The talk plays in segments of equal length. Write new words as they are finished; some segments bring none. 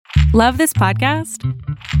Love this podcast?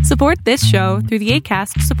 Support this show through the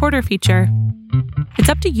Acast supporter feature. It's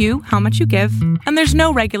up to you how much you give, and there's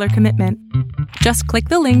no regular commitment. Just click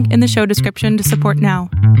the link in the show description to support now.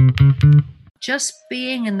 Just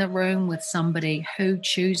being in the room with somebody who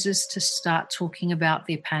chooses to start talking about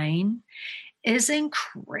their pain is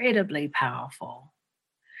incredibly powerful.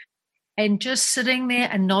 And just sitting there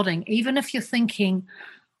and nodding, even if you're thinking,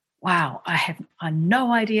 wow, I have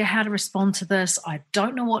no idea how to respond to this. I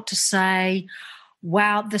don't know what to say.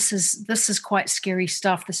 Wow, this is quite scary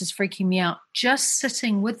stuff. This is freaking me out. Just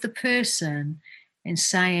sitting with the person and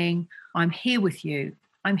saying, I'm here with you.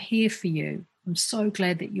 I'm here for you. I'm so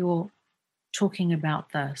glad that you're talking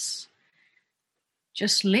about this.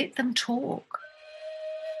 Just let them talk.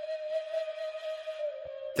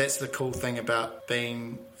 That's the cool thing about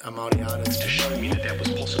being a Māori artist. To show me that was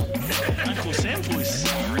possible. Uncle Sam voice.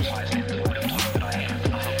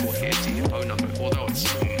 Although it's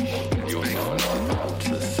your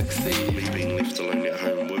to succeed. Me being left alone at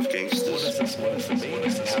home with gangsters. What does this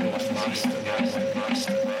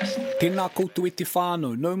Tēnā koutou e te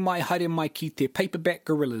whānau, nau mai haere mai ki te Paperback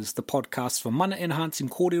Gorillas, the podcast for mana enhancing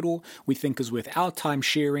kōrero we think is worth our time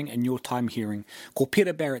sharing and your time hearing. Ko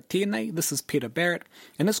Peta Barrett tēnei, this is Peta Barrett,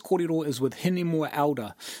 and this kōrero is with Hinemua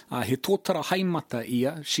Elder. He tōtara haimata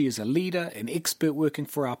ia, she is a leader, an expert working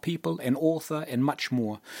for our people, an author, and much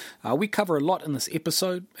more. We cover a lot in this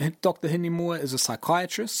episode. Dr. Hinemua is a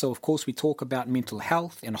psychiatrist, so of course we talk about mental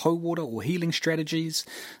health and hauora or healing strategies,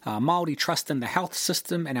 Māori trust in the health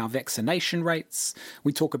system and our vaccination rates.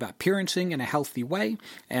 We talk about parenting in a healthy way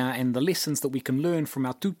and the lessons that we can learn from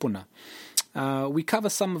our tūpuna. We cover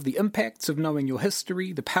some of the impacts of knowing your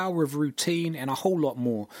history, the power of routine, and a whole lot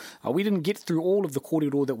more. We didn't get through all of the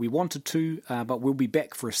kōrero that we wanted to, but we'll be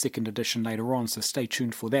back for a second edition later on, so stay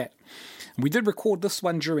tuned for that. We did record this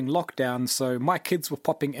one during lockdown, so my kids were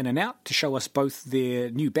popping in and out to show us both their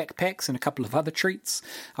new backpacks and a couple of other treats.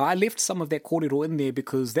 I left some of that kōrero in there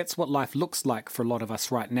because that's what life looks like for a lot of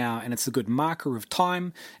us right now, and it's a good marker of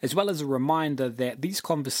time, as well as a reminder that these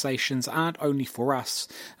conversations aren't only for us,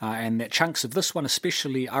 and that chunks of this one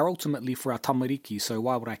especially are ultimately for our tamariki, so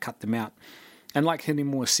why would I cut them out? And like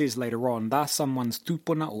Hinemua says later on, they're someone's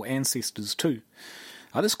tūpuna or ancestors too.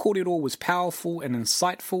 This kōrero was powerful and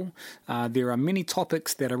insightful. There are many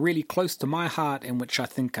topics that are really close to my heart and which I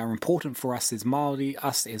think are important for us as Māori,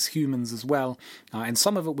 us as humans as well, and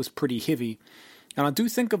some of it was pretty heavy. And I do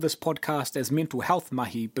think of this podcast as mental health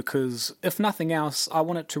mahi because, if nothing else, I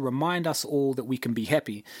want it to remind us all that we can be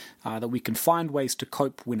happy, that we can find ways to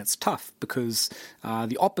cope when it's tough, because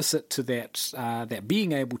the opposite to that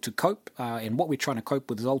being able to cope and what we're trying to cope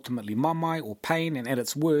with is ultimately mamai or pain, and at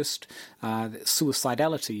its worst,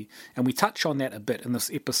 suicidality. And we touch on that a bit in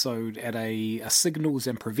this episode at a signals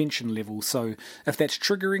and prevention level. So if that's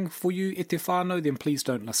triggering for you, e te whānau, then please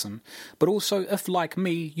don't listen. But also, if like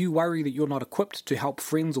me, you worry that you're not equipped to help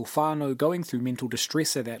friends or whānau going through mental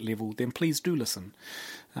distress at that level, then please do listen.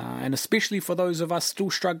 And especially for those of us still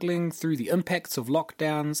struggling through the impacts of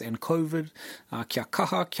lockdowns and COVID, kia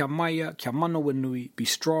kaha, kia maia, kia manawa nui, be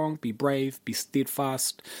strong, be brave, be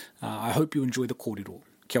steadfast. I hope you enjoy the kōrero.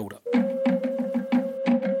 Kia ora.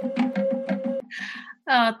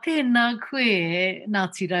 Tēnā koe,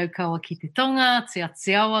 nā ti raukawa ki te tonga, te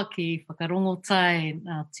atiawa ki whakarongotai,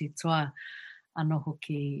 nā ti toa. Anō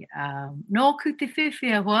hoki nō ku te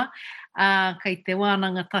whewhia hoa, kei te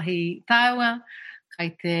wānanga tahi tāua, kei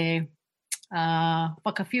te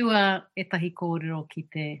whakawhiua e tahi kōrero ki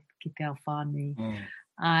te ao whānui.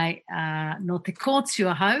 Ai, nō te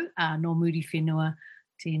kōtua hau, nō muri whenua,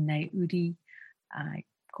 tēnei uri,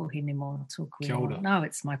 ko Hinemua tōku ingoa. No,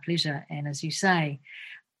 it's my pleasure. And as you say,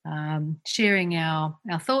 sharing our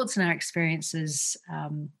thoughts and our experiences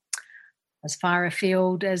as far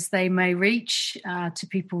afield as they may reach to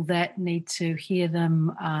people that need to hear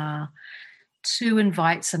them, to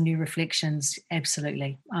invite some new reflections.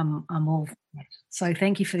 Absolutely. I'm all for that. So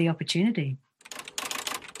thank you for the opportunity.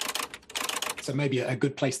 So maybe a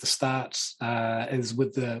good place to start is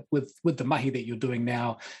with the mahi that you're doing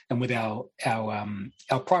now, and with our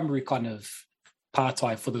primary kind of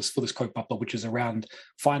pātai for this kaupapa, which is around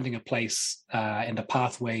finding a place and a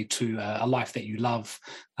pathway to a life that you love,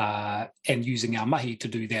 and using our mahi to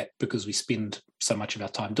do that because we spend so much of our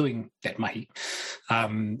time doing that mahi.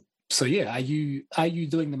 So yeah, are you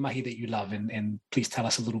doing the mahi that you love? And please tell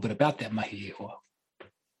us a little bit about that mahi. Oh,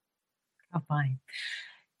 fine.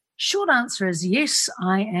 Short answer is yes,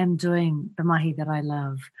 I am doing the mahi that I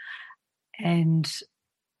love. And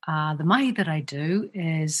the mahi that I do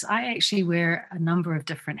is I actually wear a number of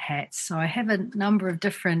different hats. So I have a number of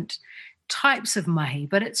different types of mahi,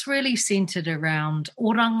 but it's really centered around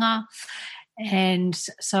oranga. And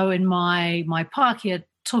so in my Pākehā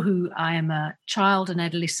tohu, I am a child and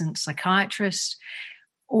adolescent psychiatrist.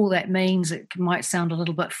 All that means, it might sound a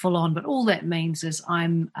little bit full on, but all that means is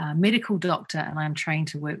I'm a medical doctor and I'm trained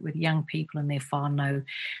to work with young people and their whānau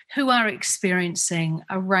who are experiencing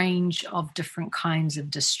a range of different kinds of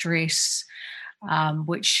distress,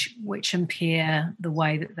 which impair the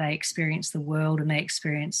way that they experience the world, and they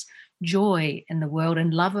experience joy in the world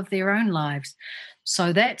and love of their own lives.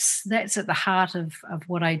 So that's at the heart of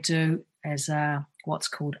what I do as what's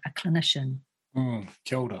called a clinician.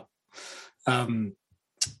 Kia ora.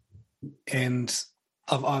 And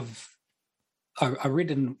I read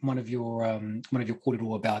in one of your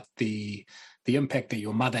kōrero about the impact that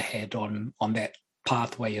your mother had on that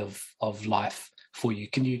pathway of life for you.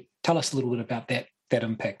 Can you tell us a little bit about that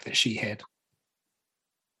impact that she had?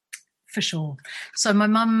 For sure. So my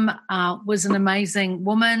mum was an amazing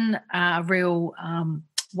woman, a real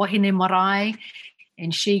wahine marae,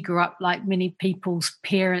 and she grew up like many people's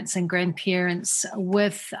parents and grandparents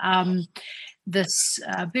with this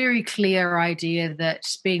very clear idea that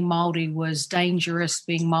being Māori was dangerous,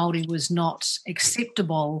 being Māori was not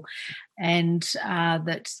acceptable, and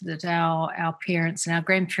that our parents and our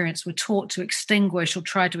grandparents were taught to extinguish or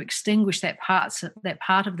try to extinguish that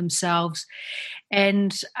part of themselves.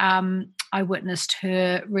 And I witnessed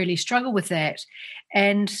her really struggle with that.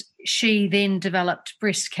 And she then developed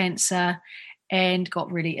breast cancer and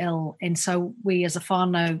got really ill. And so we as a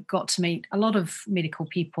whānau got to meet a lot of medical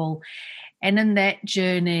people. And in that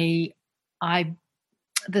journey,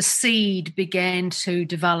 the seed began to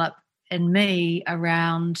develop in me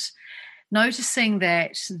around noticing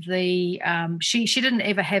that she didn't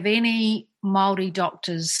ever have any Māori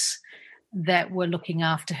doctors that were looking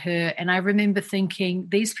after her. And I remember thinking,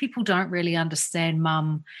 these people don't really understand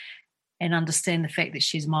Mum and understand the fact that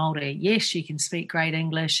she's Māori. Yes, she can speak great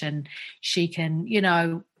English and she can,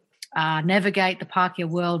 navigate the Pākehā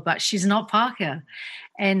world, but she's not Pākehā.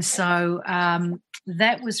 And so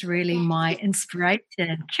that was really my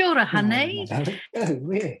inspiration. Kia ora, honey.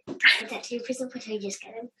 Where? I got two presents, which I just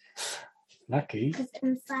got him. Lucky. Because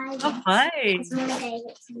inside, Oh, pai. Mama gave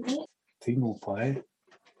it to me. Tino pai.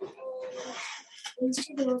 These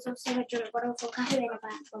two things also had your bottle for kahu in a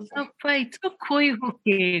bathroom. Oh, pai, tō koi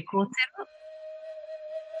hoki ko te.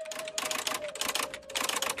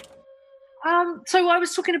 So I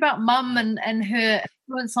was talking about Mum and her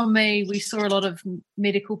influence on me. We saw a lot of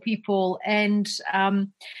medical people, and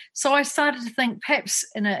so I started to think perhaps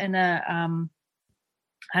in a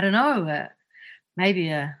I don't know, maybe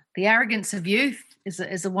the arrogance of youth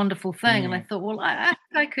is a wonderful thing. And I thought, well, I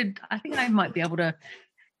think I might be able to,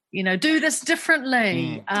 do this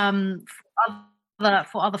differently for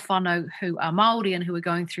other whānau who are Māori and who are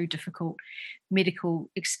going through difficult medical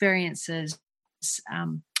experiences.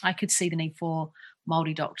 I could see the need for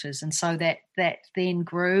Māori doctors, and so that then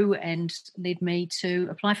grew and led me to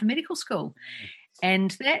apply for medical school.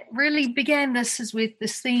 And that really began with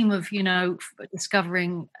this theme of,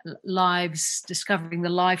 discovering lives, discovering the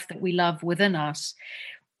life that we love within us.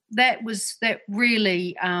 That was a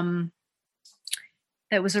really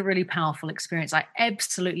powerful experience. I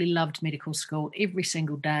absolutely loved medical school. Every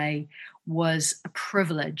single day was a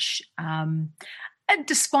privilege. And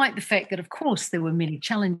despite the fact that, of course, there were many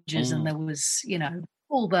challenges and there was,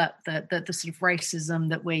 all the sort of racism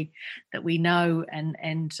that we know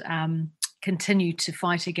and continue to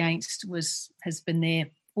fight against has been there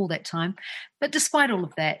all that time. But despite all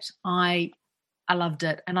of that, I loved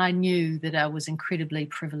it, and I knew that I was incredibly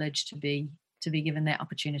privileged to be given that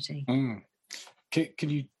opportunity. Can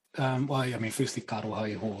you? Firstly, ka roa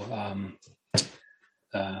hai ho.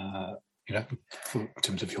 In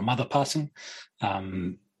terms of your mother passing,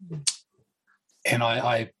 and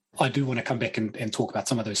I do want to come back and talk about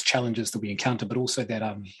some of those challenges that we encounter, but also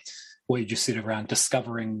that what you just said around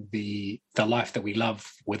discovering the life that we love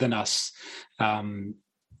within us. I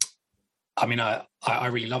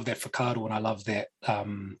really love that whakaaro, and I love that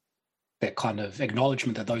that kind of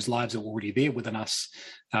acknowledgement that those lives are already there within us.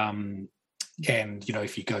 And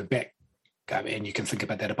if you go back, and you can think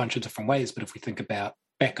about that a bunch of different ways, but if we think about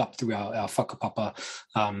back up through our whakapapa,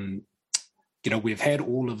 we've had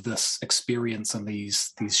all of this experience and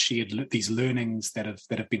these shared learnings that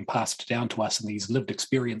have been passed down to us, and these lived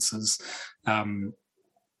experiences,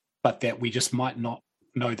 but that we just might not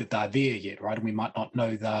know that they're there yet, right? And we might not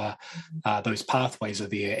know those pathways are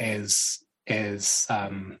there as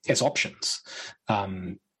options.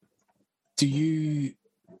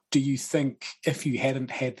 Do you think if you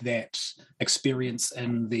hadn't had that experience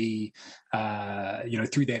in the,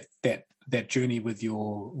 through that journey with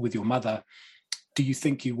your mother, do you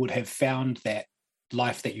think you would have found that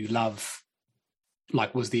life that you love?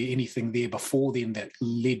 Like, was there anything there before then that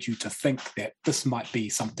led you to think that this might be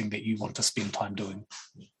something that you want to spend time doing?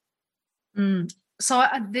 So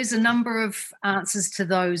there's a number of answers to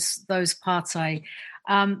those parts.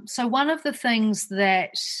 So one of the things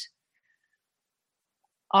that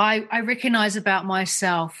I recognize about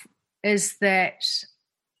myself is that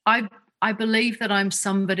I believe that I'm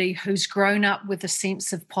somebody who's grown up with a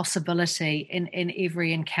sense of possibility in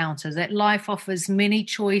every encounter, that life offers many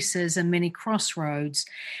choices and many crossroads,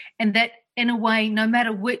 and that in a way, no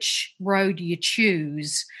matter which road you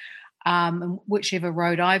choose, and whichever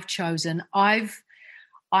road I've chosen, I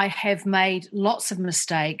have made lots of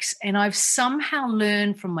mistakes, and I've somehow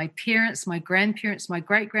learned from my parents, my grandparents, my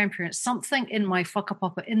great-grandparents, something in my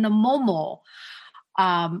whakapapa, in the momo,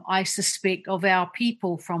 I suspect, of our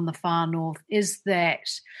people from the far north, is that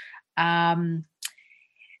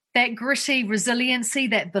that gritty resiliency,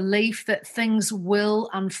 that belief that things will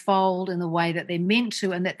unfold in the way that they're meant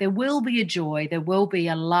to, and that there will be a joy, there will be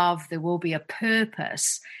a love, there will be a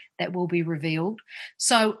purpose that will be revealed.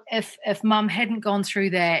 So if Mum hadn't gone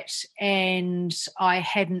through that and I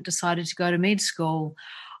hadn't decided to go to med school,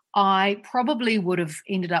 I probably would have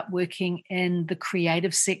ended up working in the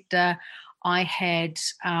creative sector. I had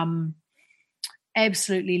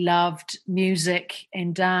absolutely loved music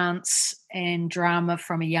and dance and drama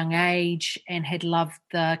from a young age, and had loved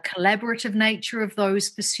the collaborative nature of those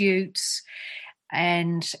pursuits,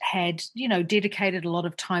 and had, dedicated a lot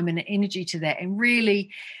of time and energy to that. And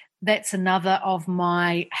really, that's another of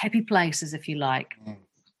my happy places, if you like.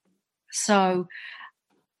 So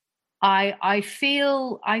I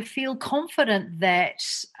feel confident that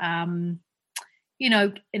in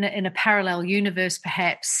a parallel universe,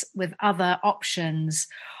 perhaps with other options,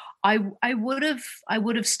 I would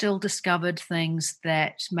have still discovered things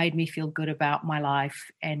that made me feel good about my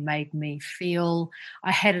life and made me feel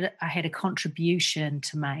I had a contribution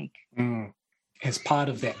to make. As part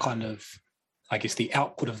of that kind of, I guess, the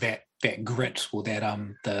output of that grit, or that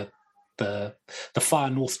the far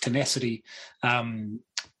north tenacity,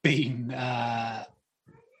 being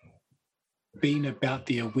about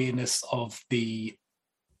the awareness of the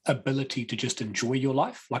ability to just enjoy your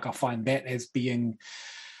life. Like, I find that as being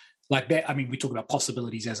like that. I mean, we talk about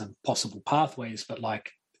possibilities as in possible pathways, but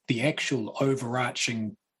like the actual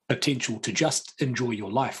overarching potential to just enjoy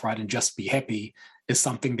your life, right, and just be happy, is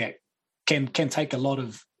something that can take a lot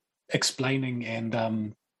of explaining and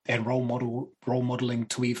role modeling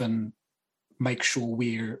to even make sure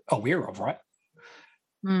we're aware of, right?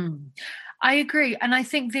 I agree. And I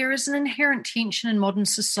think there is an inherent tension in modern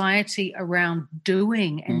society around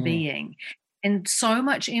doing and being. And so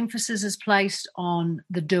much emphasis is placed on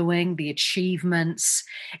the doing, the achievements,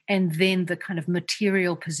 and then the kind of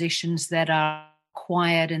material possessions that are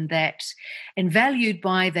acquired and valued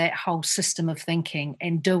by that whole system of thinking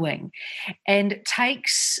and doing. And it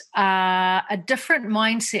takes a different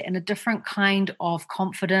mindset and a different kind of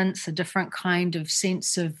confidence, a different kind of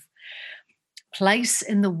sense of place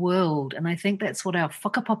in the world. And I think that's what our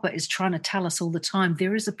whakapapa is trying to tell us all the time.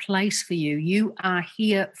 There is a place for you. You are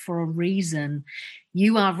here for a reason.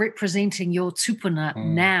 You are representing your tupuna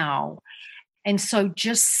now. And so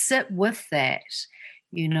just sit with that,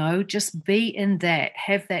 just be in that,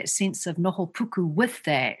 have that sense of noho puku with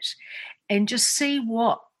that, and just see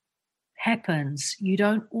what happens. You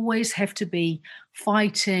don't always have to be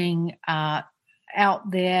fighting,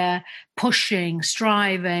 out there, pushing,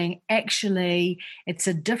 striving. Actually, it's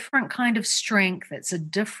a different kind of strength. It's a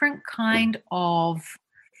different kind of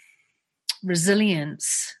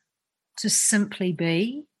resilience to simply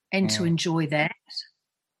be and to enjoy that.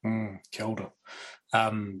 Kia ora.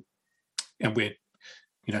 And we're,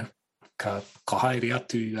 ka haere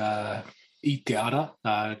atu I te ara,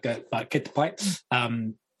 ke te pai.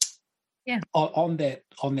 On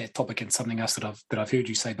that topic, and something else that I've heard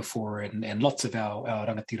you say before, and lots of our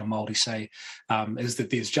rangatira Māori say, is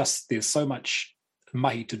that there's so much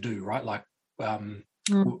mahi to do, right? Like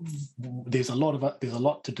there's a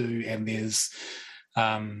lot to do, and there's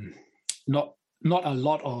not a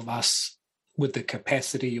lot of us with the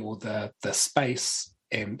capacity or the space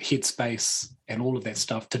and headspace and all of that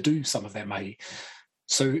stuff to do some of that mahi.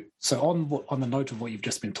 So on the note of what you've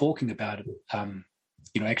just been talking about,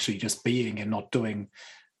 actually just being and not doing,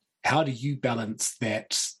 how do you balance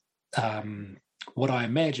that? What I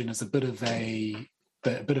imagine is a bit of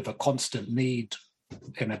a constant need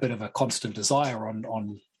and a bit of a constant desire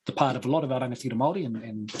on the part of a lot of our rangatira Māori,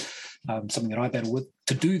 and something that I battle with,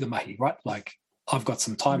 to do the mahi, right? Like, I've got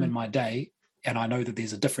some time in my day, and I know that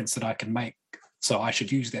there's a difference that I can make so I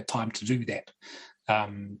should use that time to do that.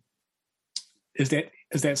 Is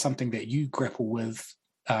that something that you grapple with?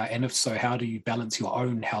 And if so, how do you balance your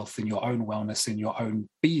own health and your own wellness and your own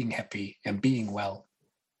being happy and being well?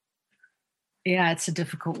 Yeah, it's a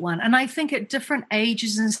difficult one. And I think at different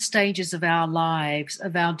ages and stages of our lives,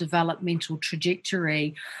 of our developmental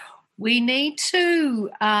trajectory, we need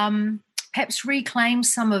to perhaps reclaim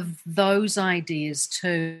some of those ideas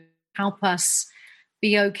to help us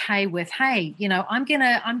be okay with, hey, I'm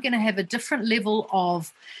gonna have a different level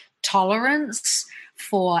of tolerance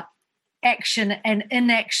for action and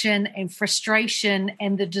inaction and frustration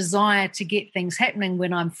and the desire to get things happening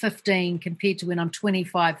when I'm 15 compared to when I'm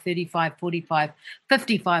 25, 35, 45,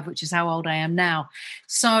 55, which is how old I am now.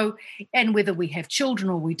 So, and whether we have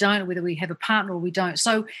children or we don't, whether we have a partner or we don't.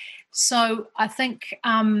 So I think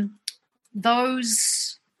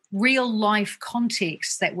those real life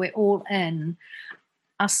contexts that we're all in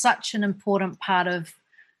are such an important part of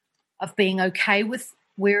being okay with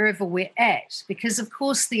wherever we're at. Because, of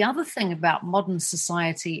course, the other thing about modern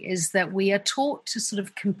society is that we are taught to sort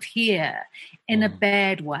of compare in a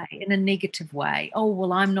bad way, in a negative way. Oh,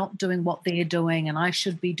 well, I'm not doing what they're doing and I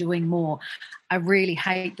should be doing more. I really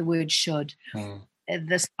hate the word should.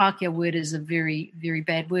 This Pākehā word is a very, very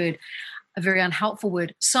bad word, a very unhelpful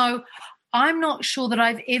word. So I'm not sure that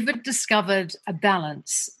I've ever discovered a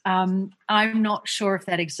balance. I'm not sure if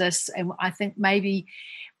that exists. And I think maybe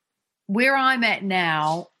where I'm at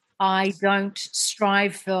now, I don't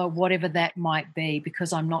strive for whatever that might be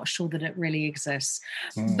because I'm not sure that it really exists.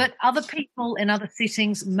 But other people in other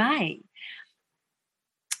settings may.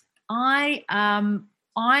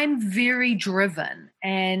 I'm very driven,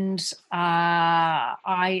 and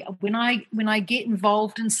when I get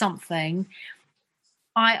involved in something,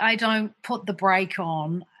 I don't put the brake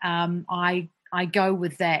on. I go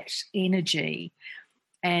with that energy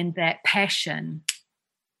and that passion.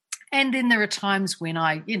 And then there are times when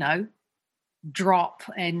I, drop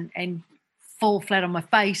and fall flat on my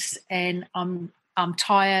face, and I'm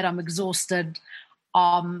tired, I'm exhausted,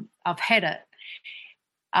 I've had it.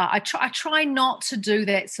 I try not to do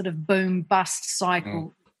that sort of boom bust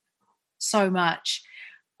cycle so much.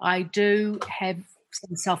 I do have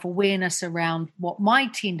some self-awareness around what my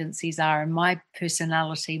tendencies are and my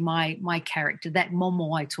personality, my character, that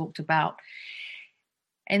momo I talked about.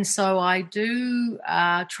 And so I do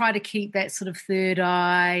try to keep that sort of third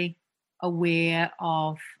eye aware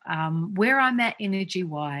of where I'm at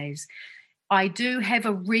energy-wise. I do have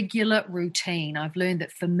a regular routine. I've learned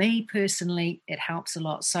that for me personally, it helps a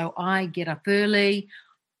lot. So I get up early.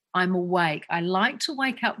 I'm awake. I like to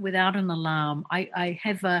wake up without an alarm. I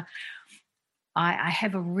have a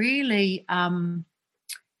really...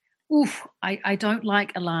 I don't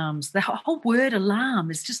like alarms. The whole word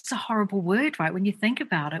alarm is just a horrible word, right? When you think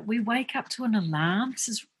about it, we wake up to an alarm. This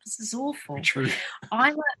is awful. True. I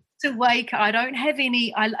like to wake. I don't have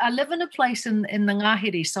any. I live in a place in the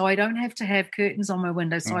Ngāhere, so I don't have to have curtains on my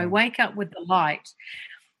window. So I wake up with the light,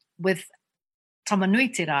 with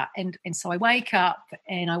tamanuitera, and so I wake up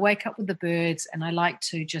with the birds, and I like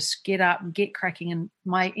to just get up and get cracking, and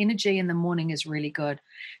my energy in the morning is really good.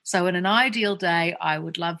 So in an ideal day, I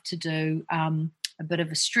would love to do a bit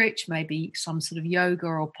of a stretch, maybe some sort of yoga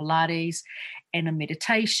or Pilates, and a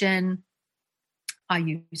meditation. I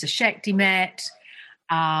use a Shakti mat.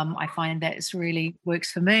 I find that it really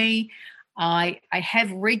works for me. I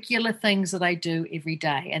have regular things that I do every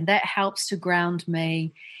day, and that helps to ground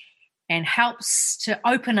me and helps to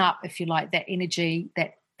open up, if you like, that energy,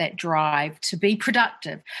 that drive to be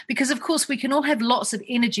productive. Because, of course, we can all have lots of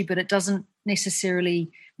energy, but it doesn't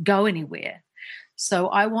necessarily go anywhere. So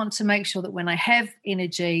I want to make sure that when I have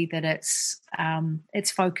energy, that it's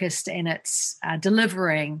focused and it's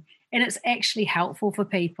delivering and it's actually helpful for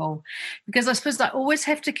people. Because I suppose I always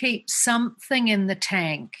have to keep something in the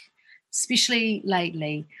tank, especially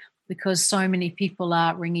lately, because so many people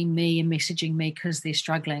are ringing me and messaging me because they're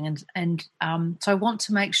struggling. And so I want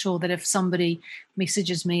to make sure that if somebody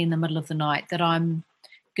messages me in the middle of the night, that I'm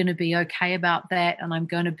going to be okay about that, and I'm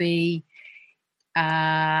going to be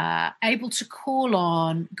able to call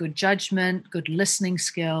on good judgment, good listening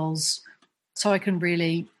skills, so I can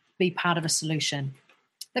really be part of a solution.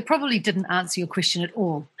 That probably didn't answer your question at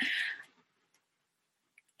all.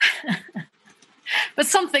 But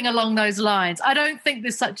something along those lines. I don't think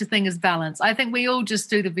there's such a thing as balance. I think we all just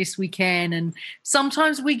do the best we can, and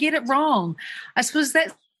sometimes we get it wrong. I suppose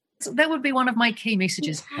that would be one of my key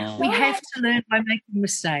messages. We have to learn by making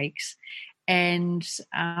mistakes, and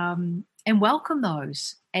welcome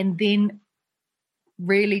those, and then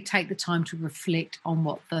really take the time to reflect on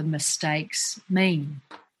what the mistakes mean.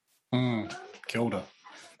 Kia ora.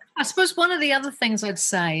 I suppose one of the other things I'd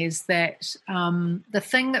say is that the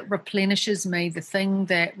thing that replenishes me, the thing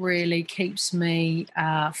that really keeps me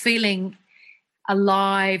feeling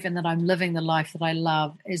alive and that I'm living the life that I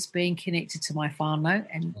love is being connected to my whānau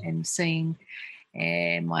and seeing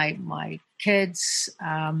my kids,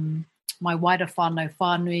 my wider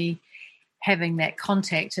whānui, having that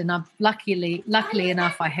contact. And I've luckily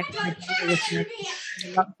enough, I have my daughter with me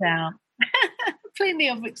in lockdown. Plenty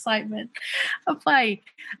of excitement. Okay.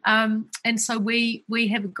 And so we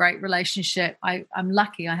have a great relationship. I'm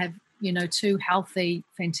lucky. I have, 2 healthy,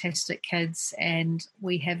 fantastic kids, and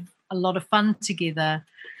we have a lot of fun together.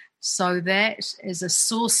 So that is a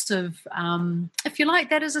source of, if you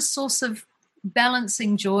like, that is a source of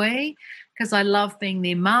balancing joy, because I love being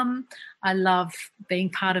their mum. I love being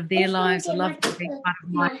part of their lives. I love being part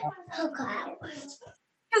of my life.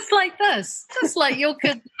 Just like this. Just like your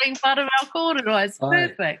kids being part of our corridor. It's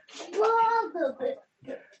perfect.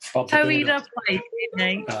 Tauira play,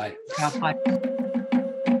 Sydney.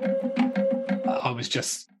 I was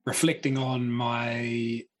just reflecting on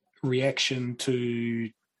my reaction to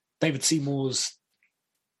David Seymour's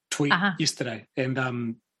tweet yesterday.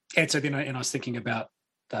 And so then I was thinking about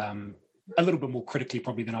a little bit more critically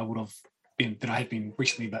probably than I have been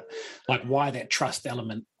recently, but like why that trust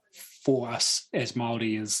element for us as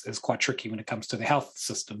Māori is quite tricky when it comes to the health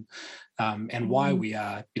system, and why we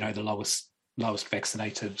are, the lowest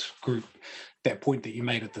vaccinated group. That point that you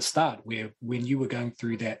made at the start, where when you were going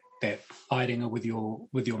through that airanga with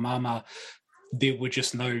your mama, there were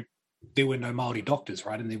no Māori doctors,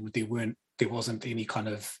 right? And there wasn't any kind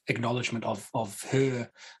of acknowledgement of her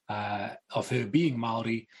being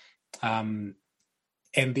Māori, and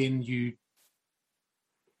then you.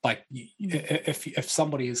 Like if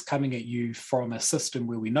somebody is coming at you from a system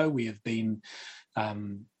where we know we have been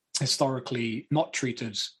historically not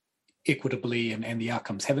treated equitably and the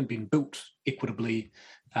outcomes haven't been built equitably,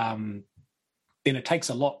 then it takes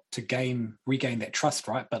a lot to regain that trust,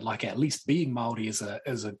 right? But like at least being Māori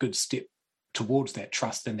is a good step towards that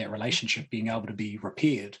trust and that relationship being able to be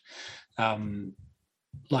repaired.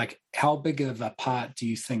 Like how big of a part do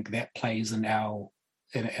you think that plays in our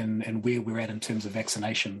and where we're at in terms of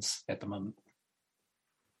vaccinations at the moment?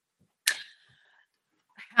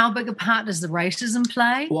 How big a part does the racism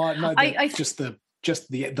play? Well, no, just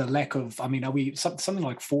the lack of. I mean, are we something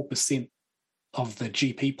like 4% of the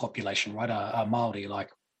GP population, right? Are Māori, like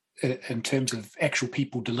in terms of actual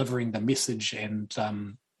people delivering the message and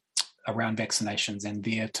around vaccinations, and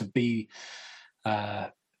there to be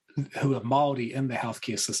who are Māori in the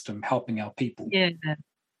healthcare system helping our people. Yeah.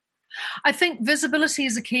 I think visibility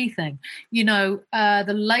is a key thing.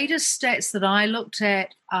 The latest stats that I looked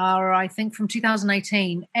at are, I think, from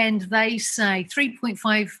 2018, and they say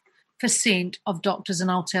 3.5% of doctors in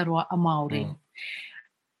Aotearoa are Māori.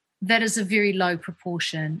 That is a very low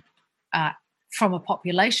proportion from a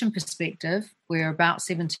population perspective. We're about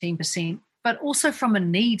 17%, but also from a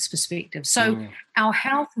needs perspective. So our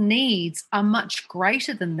health needs are much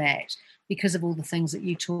greater than that, because of all the things that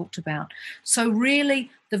you talked about. So really,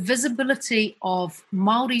 the visibility of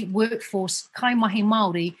Māori workforce, kai mahi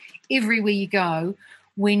Māori, everywhere you go,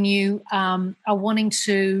 when you are wanting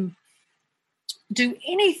to do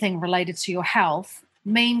anything related to your health,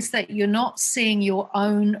 means that you're not seeing your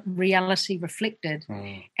own reality reflected.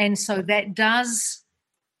 And so that's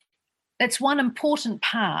one important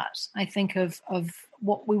part, I think, of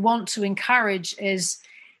what we want to encourage is,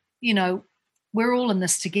 we're all in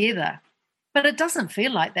this together. But it doesn't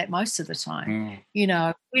feel like that most of the time.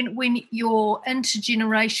 When your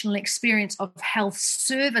intergenerational experience of health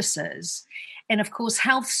services, and of course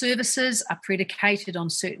health services are predicated on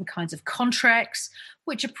certain kinds of contracts,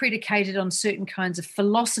 which are predicated on certain kinds of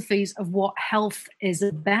philosophies of what health is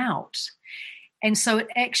about. And so it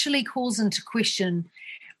actually calls into question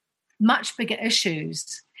much bigger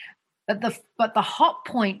issues. But the hot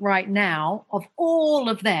point right now of all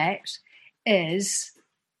of that is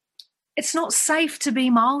it's not safe to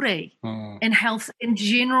be Māori in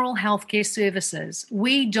general healthcare services.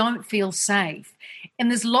 We don't feel safe.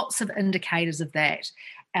 And there's lots of indicators of that.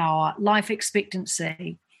 Our life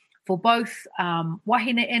expectancy for both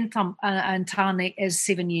wahine and tāne is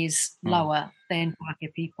 7 years lower than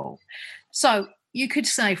Pākehā people. So you could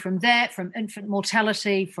say from that, from infant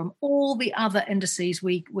mortality, from all the other indices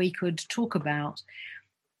we could talk about,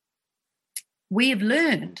 we've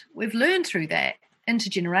learned through that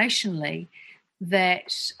intergenerationally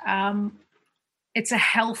that it's a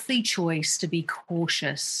healthy choice to be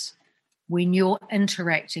cautious when you're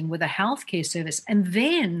interacting with a healthcare service. And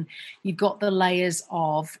then you've got the layers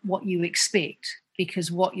of what you expect,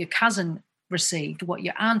 because what your cousin received, what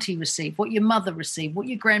your auntie received, what your mother received, what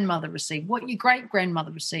your grandmother received, what your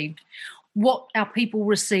great-grandmother received, what our people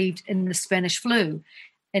received in the Spanish flu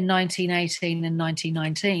in 1918 and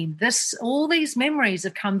 1919. All these memories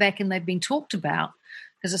have come back and they've been talked about,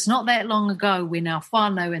 because it's not that long ago when our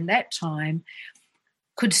whānau in that time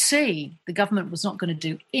could see the government was not going to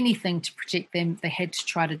do anything to protect them. They had to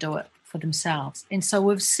try to do it for themselves. And so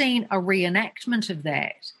we've seen a reenactment of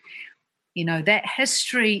that. You know, that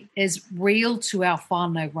history is real to our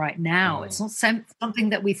whānau right now. It's not something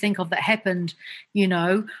that we think of that happened,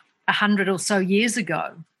 100 or so years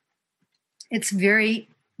ago. It's very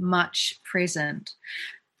much present.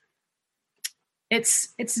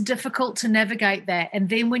 It's difficult to navigate that. And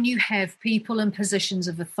then when you have people in positions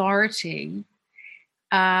of authority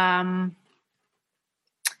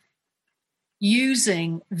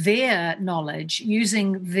using their knowledge,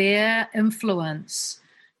 using their influence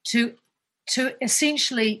to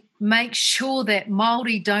essentially make sure that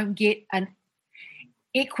Māori don't get an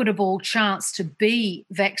equitable chance to be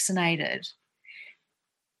vaccinated.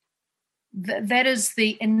 That is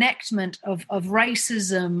the enactment of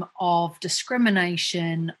racism, of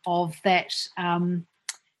discrimination, of that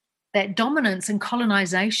dominance and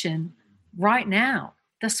colonisation right now,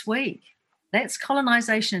 this week. That's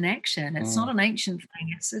colonisation in action. It's not an ancient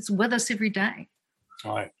thing. It's with us every day.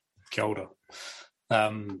 Right. Kia ora.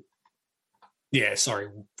 Sorry,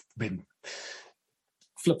 been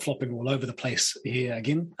flip-flopping all over the place here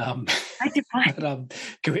again. But,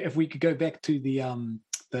 if we could go back to the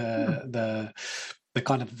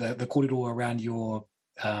kind of the kōrero around your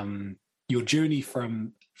journey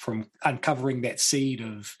from uncovering that seed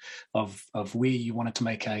of where you wanted to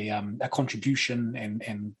make a contribution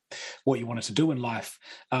and what you wanted to do in life.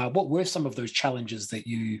 What were some of those challenges that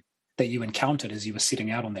you encountered as you were setting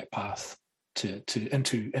out on that path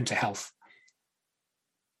into health?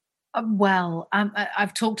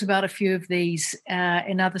 I've talked about a few of these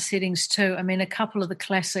in other settings too. I mean, a couple of the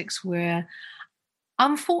classics were,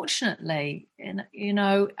 unfortunately,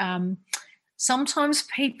 sometimes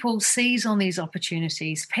people seize on these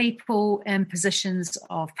opportunities, people in positions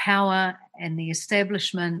of power and the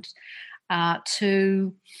establishment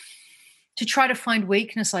to try to find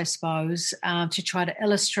weakness, I suppose, to try to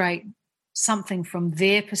illustrate something from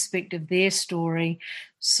their perspective, their story.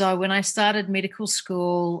 So when I started medical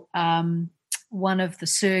school, one of the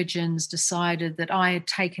surgeons decided that I had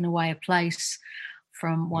taken away a place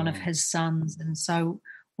from one of his sons, and so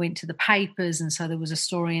went to the papers, and so there was a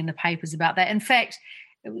story in the papers about that. In fact,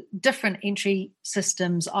 different entry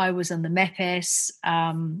systems. I was in the MAPAS,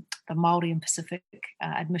 the Māori and Pacific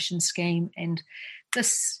admission scheme, and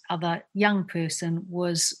this other young person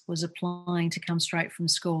was applying to come straight from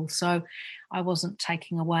school. So I wasn't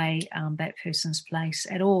taking away that person's place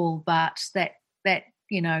at all, but that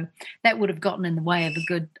would have gotten in the way of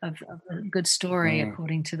a good story,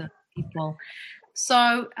 according to the people.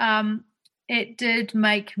 So it did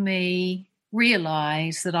make me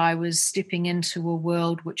realise that I was stepping into a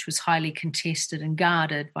world which was highly contested and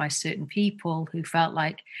guarded by certain people who felt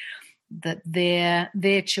like that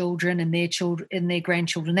their children and their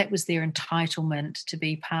grandchildren, that was their entitlement to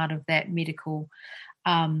be part of that medical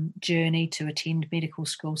journey, to attend medical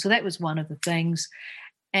school. So that was one of the things.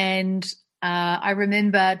 And I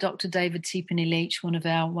remember Dr. David Tipene Leach, one of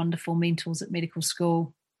our wonderful mentors at medical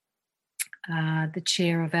school, the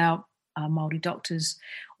chair of our Māori Doctors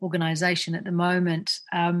organisation at the moment,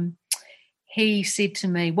 he said to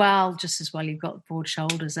me, well, just as well you've got broad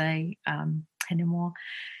shoulders, Hene Moa.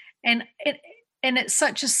 And it's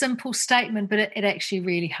such a simple statement, but it actually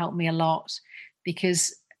really helped me a lot,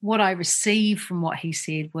 because what I received from what he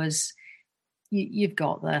said was, you've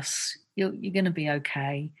got this, you're going to be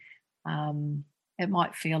okay. It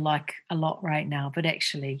might feel like a lot right now, but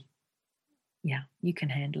actually, yeah, you can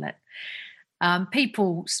handle it.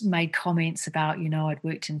 People made comments about, I'd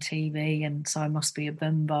worked in TV and so I must be a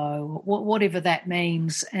bimbo, or whatever that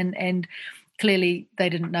means. And clearly they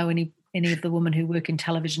didn't know any of the women who work in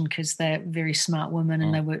television, because they're very smart women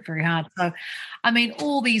and they work very hard. So, I mean,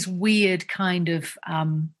 all these weird kind of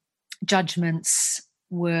judgments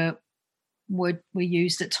were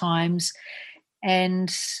used at times.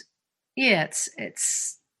 And yeah,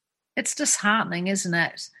 it's disheartening, isn't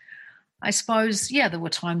it? I suppose, yeah, there were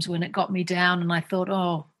times when it got me down and I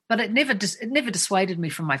thought, but it never dissuaded me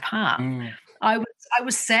from my path. I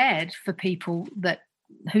was sad for people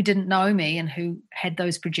who didn't know me and who had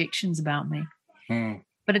those projections about me.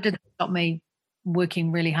 But it didn't stop me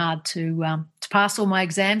working really hard to pass all my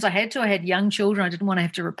exams. I had young children. I didn't want to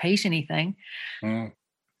have to repeat anything.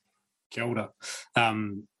 Kia ora.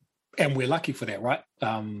 And we're lucky for that, right?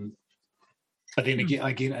 But then again,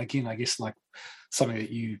 I guess like something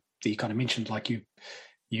that you kind of mentioned, like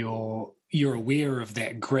you're aware of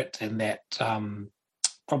that grit and that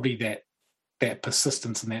probably that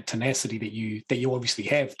persistence and that tenacity that you obviously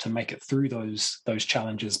have to make it through those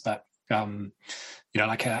challenges. But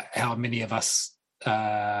like how many of us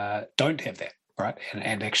don't have that, right?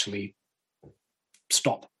 And actually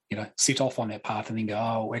stop, set off on that path and then go,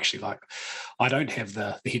 oh, actually, like I don't have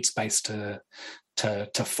the headspace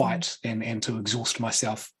to fight and to exhaust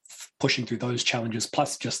myself pushing through those challenges,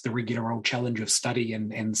 plus just the regular old challenge of study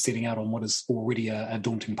and setting out on what is already a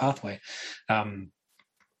daunting pathway.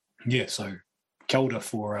 So kia ora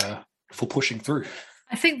for pushing through.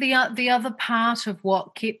 I think the other part of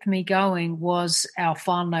what kept me going was our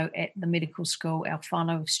whānau at the medical school, our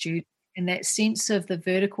whānau of students, and that sense of the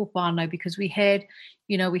vertical whānau, because we had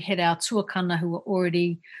our tuakana who were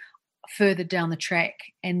already further down the track,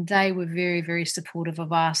 and they were very, very supportive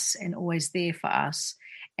of us and always there for us.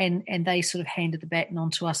 And they sort of handed the baton on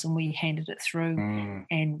to us and we handed it through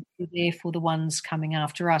and were there for the ones coming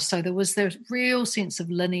after us. So there was the real sense of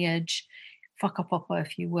lineage, whakapapa,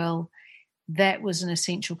 if you will. That was an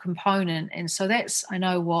essential component. And so that's, I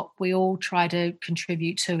know, what we all try to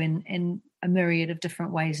contribute to in a myriad of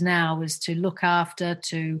different ways now, is to look after,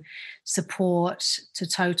 to support, to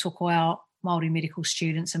tautoko our Māori medical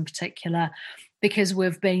students in particular, because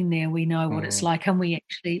we've been there, we know what it's like, and we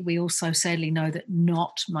also sadly know that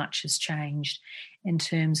not much has changed in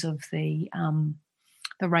terms of the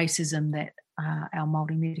racism that our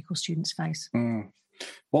Māori medical students face.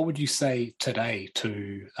 What would you say today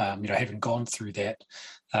to having gone through that,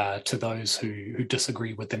 to those who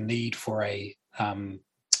disagree with the need for a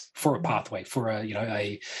pathway, for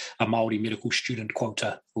a Māori medical student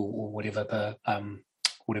quota or whatever the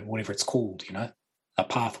whatever it's called, a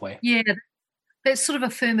pathway? Yeah. That sort of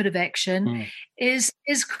affirmative action is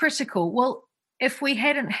critical. Well, if we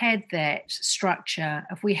hadn't had that structure,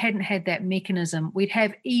 if we hadn't had that mechanism, we'd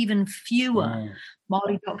have even fewer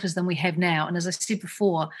Māori doctors than we have now. And as I said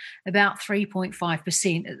before, about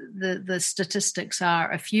 3.5%. The statistics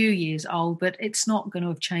are a few years old, but it's not going to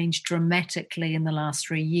have changed dramatically in the last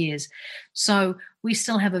 3 years. So we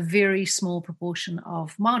still have a very small proportion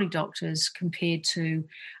of Māori doctors compared to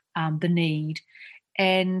the need.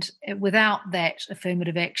 And without that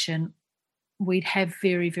affirmative action, we'd have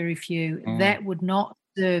very, very few. That would not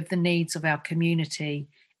serve the needs of our community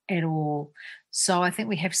at all. So I think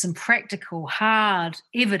we have some practical, hard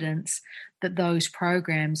evidence that those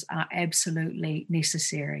programs are absolutely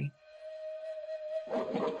necessary.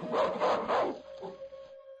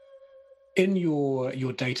 In your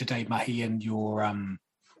day-to-day mahi and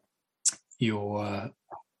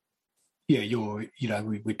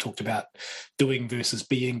we talked about doing versus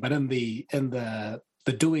being, but in the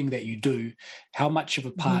doing that you do, how much of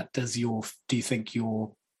a part do you think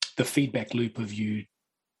the feedback loop of you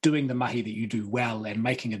doing the mahi that you do well and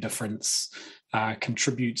making a difference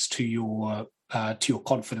contributes to your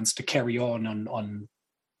confidence to carry on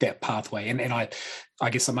that pathway? And I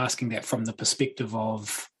guess I'm asking that from the perspective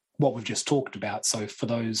of what we've just talked about. So for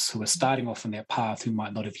those who are starting off on that path who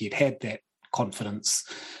might not have yet had that confidence,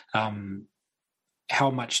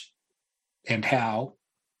 how much and how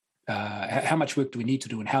much work do we need to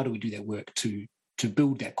do, and how do we do that work to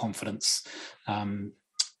build that confidence,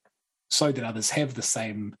 so that others have the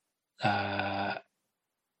same,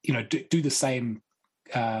 do the same,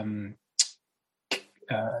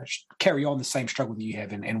 carry on the same struggle that you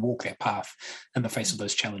have and walk that path in the face of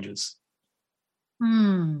those challenges.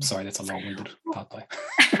 Sorry, that's a long-winded pathway.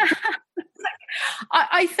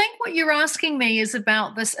 I think what you're asking me is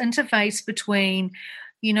about this interface between,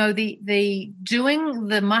 the doing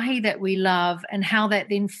the mahi that we love and how that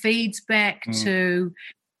then feeds back to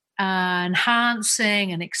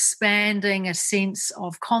enhancing and expanding a sense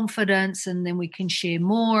of confidence, and then we can share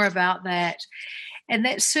more about that. And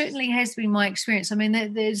that certainly has been my experience. I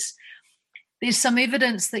mean, there's some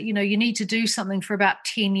evidence that, you need to do something for about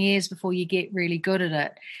 10 years before you get really good at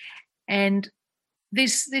it. And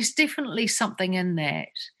there's definitely something in that.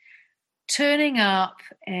 Turning up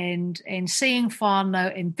and seeing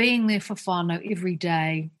whānau and being there for whānau every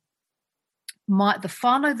day. The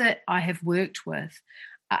whānau that I have worked with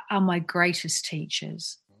are my greatest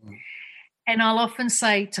teachers. And I'll often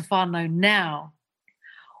say to whānau now,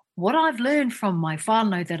 what I've learned from my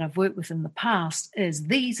whānau that I've worked with in the past is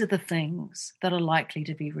these are the things that are likely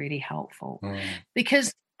to be really helpful.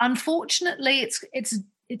 Because unfortunately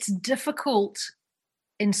it's difficult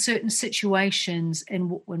in certain situations in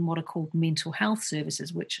what are called mental health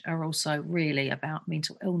services, which are also really about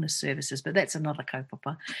mental illness services, but that's another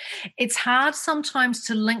kaupapa. It's hard sometimes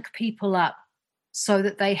to link people up so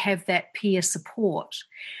that they have that peer support.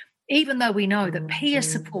 Even though we know that peer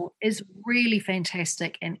support is really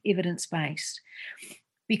fantastic and evidence-based,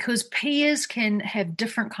 because peers can have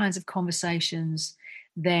different kinds of conversations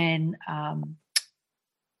than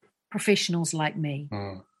professionals like me.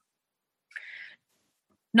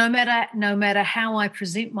 No matter how I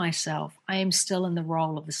present myself, I am still in the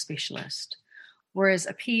role of the specialist. Whereas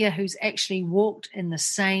a peer who's actually walked in the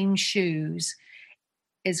same shoes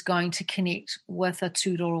is going to connect with a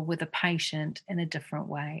tutor or with a patient in a different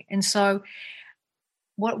way. And so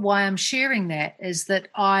why I'm sharing that is that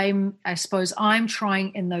I suppose I'm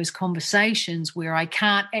trying in those conversations where I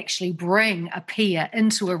can't actually bring a peer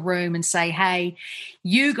into a room and say, hey,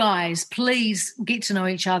 you guys, please get to know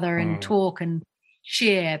each other and talk and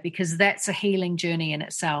share, because that's a healing journey in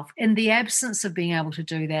itself. In the absence of being able to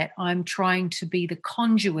do that, I'm trying to be the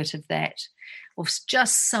conduit of that, of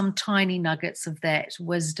just some tiny nuggets of that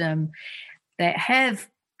wisdom that have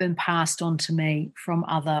been passed on to me from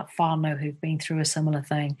other whānau who've been through a similar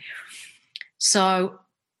thing. So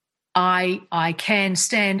I can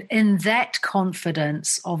stand in that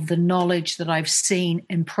confidence of the knowledge that I've seen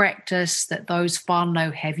in practice, that those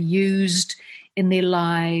whānau have used in their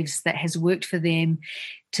lives, that has worked for them,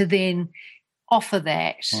 to then offer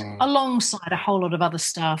that alongside a whole lot of other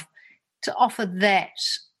stuff, to offer that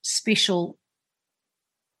special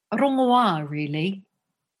rongoā, really,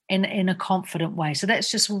 in a confident way. So that's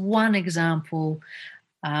just one example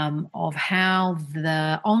of how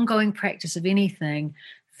the ongoing practice of anything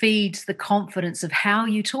feeds the confidence of how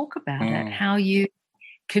you talk about it, how you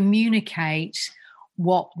communicate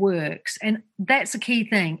what works. And that's a key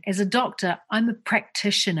thing. As a doctor, I'm a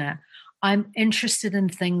practitioner. I'm interested in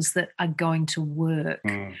things that are going to work.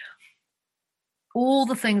 All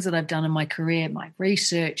the things that I've done in my career, my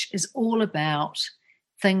research, is all about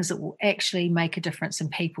things that will actually make a difference in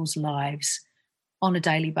people's lives on a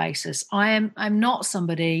daily basis. I'm not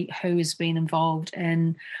somebody who has been involved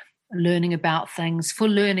in learning about things for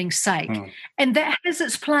learning's sake. And that has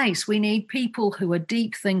its place. We need people who are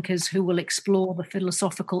deep thinkers who will explore the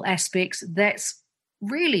philosophical aspects. That's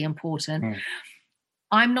really important.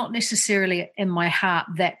 I'm not necessarily in my heart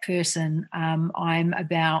that person. I'm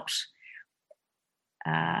about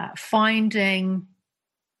finding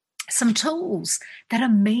some tools that are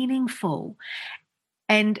meaningful.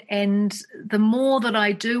 And the more that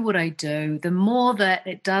I do what I do, the more that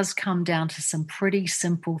it does come down to some pretty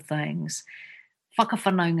simple things.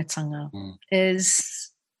 Whakawhanaungatanga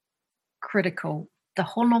is critical. The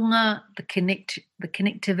hononga, the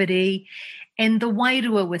connectivity, and the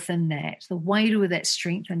wairua within that, the wairua that's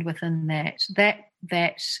strengthened within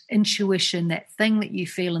that intuition, that thing that you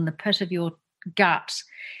feel in the pit of your gut,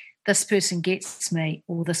 this person gets me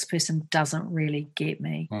or this person doesn't really get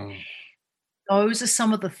me. Those are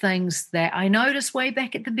some of the things that I noticed way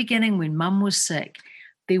back at the beginning when Mum was sick.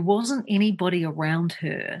 There wasn't anybody around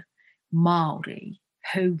her, Māori,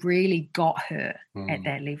 who really got her at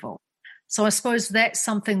that level. So I suppose that's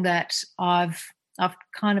something that I've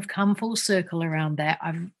kind of come full circle around that.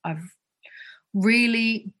 I've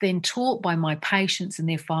really been taught by my patients and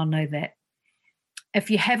their whānau that if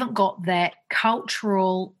you haven't got that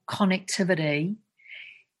cultural connectivity,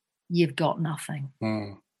 you've got nothing.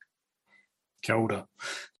 Kia ora.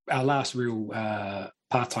 Our last real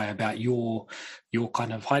pātai about your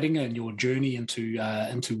kind of hiding and your journey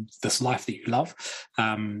into this life that you love.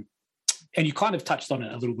 And you kind of touched on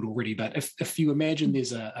it a little bit already, but if you imagine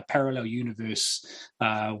there's a parallel universe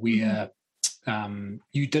where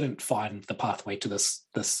you didn't find the pathway to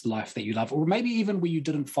this life that you love, or maybe even where you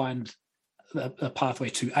didn't find a pathway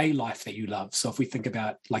to a life that you love. So if we think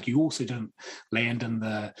about, like, you also didn't land in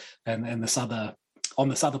this other on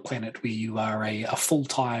this other planet where you are a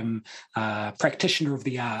full-time practitioner of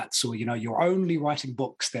the arts, or you're only writing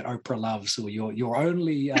books that Oprah loves, or you're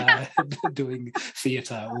only doing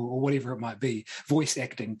theatre or whatever it might be, voice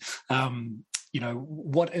acting.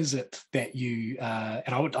 What is it that you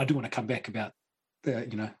and I do want to come back about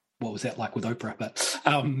what was that like with Oprah, but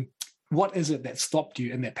what is it that stopped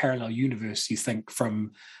you in that parallel universe, you think,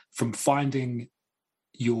 from finding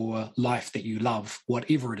your life that you love,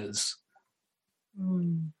 whatever it is?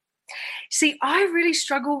 See, I really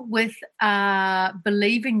struggle with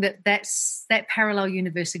believing that parallel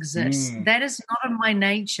universe exists. That is not in my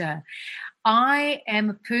nature. I am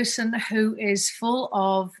a person who is full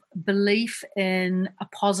of belief in a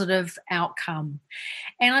positive outcome.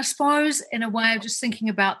 And I suppose, in a way of just thinking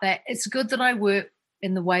about that, it's good that I work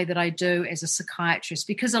in the way that I do as a psychiatrist,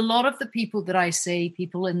 because a lot of the people that I see,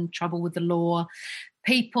 people in trouble with the law,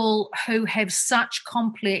 people who have such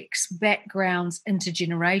complex backgrounds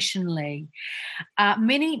intergenerationally,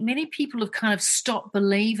 many people have kind of stopped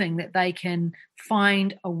believing that they can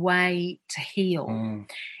find a way to heal.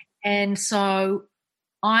 And so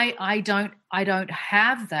I don't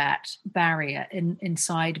have that barrier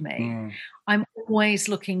inside me. I'm always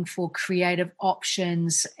looking for creative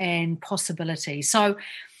options and possibilities. So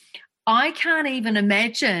I can't even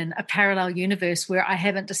imagine a parallel universe where I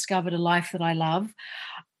haven't discovered a life that I love.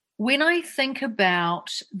 When I think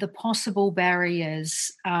about the possible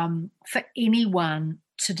barriers for anyone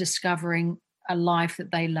to discovering a life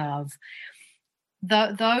that they love,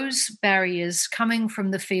 those barriers coming from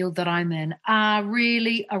the field that I'm in are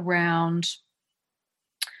really around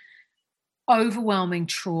overwhelming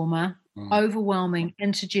trauma, overwhelming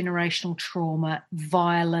intergenerational trauma,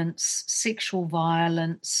 violence, sexual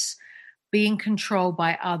violence, being controlled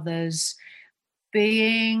by others,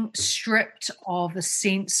 being stripped of a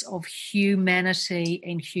sense of humanity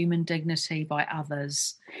and human dignity by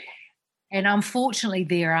others. And unfortunately,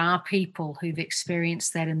 there are people who've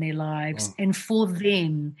experienced that in their lives. And for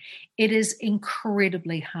them, it is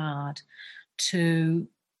incredibly hard to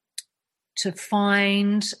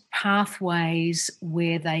find pathways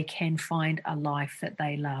where they can find a life that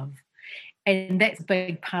they love. And that's a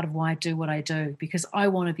big part of why I do what I do, because I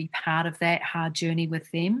want to be part of that hard journey with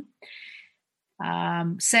them.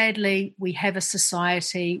 Sadly, we have a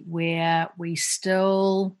society where we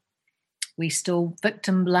still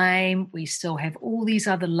victim blame. We still have all these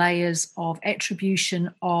other layers of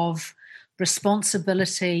attribution of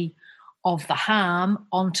responsibility of the harm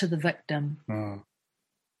onto the victim.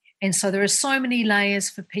 And so there are so many layers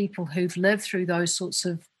for people who've lived through those sorts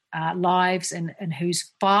of lives and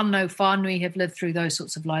whose whānau have lived through those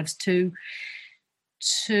sorts of lives to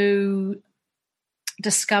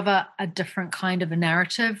discover a different kind of a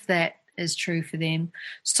narrative that is true for them.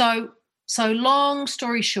 So long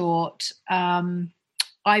story short,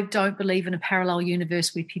 I don't believe in a parallel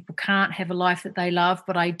universe where people can't have a life that they love,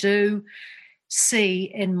 but I do see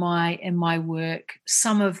in my work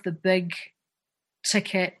some of the big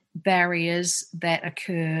ticket barriers that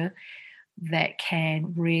occur that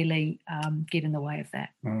can really get in the way of that.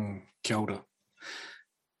 Kia ora.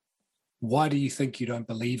 Why do you think you don't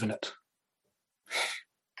believe in it?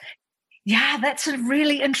 Yeah, that's a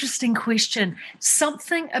really interesting question.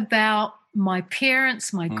 Something about my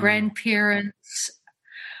parents, my grandparents,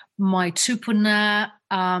 my tupuna,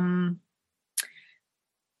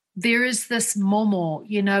 there is this momo,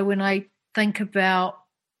 when I think about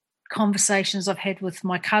conversations I've had with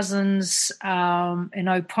my cousins in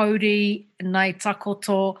Opodi, in Ngāi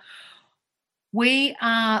Takoto, we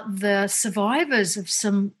are the survivors of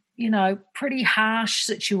some, pretty harsh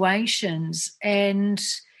situations, and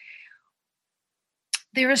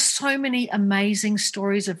there are so many amazing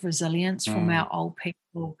stories of resilience from our old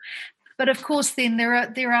people. But of course, then there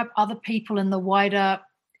are other people in the wider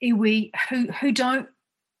iwi who don't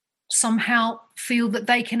somehow feel that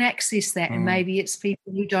they can access that. And maybe it's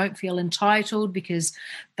people who don't feel entitled because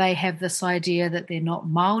they have this idea that they're not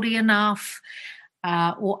Māori enough,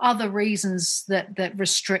 or other reasons that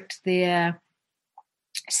restrict their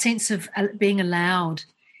sense of being allowed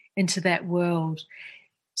into that world.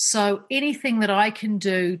 So anything that I can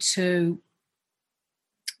do to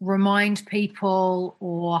remind people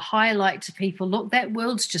or highlight to people, look, that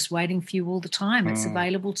world's just waiting for you all the time. It's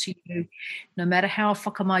available to you, no matter how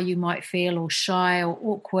whakamā you might feel, or shy or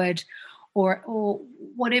awkward, or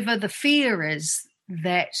whatever the fear is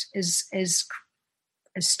that is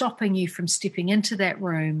stopping you from stepping into that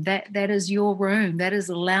room. That is your room. That is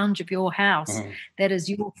the lounge of your house. That is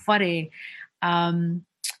your whare,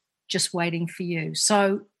 just waiting for you.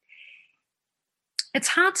 So it's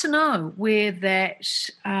hard to know where that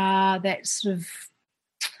sort of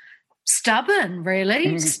stubborn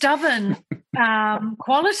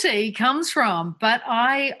quality comes from. But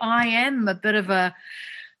I am a bit of a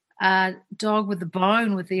dog with a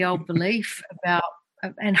bone with the old belief about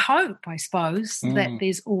and hope, I suppose, that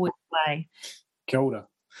there's always a way. Kia ora.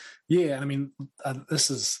 Yeah, I mean, this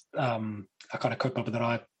is a kind of kaupapa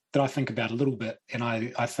that I think about a little bit, and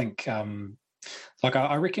I think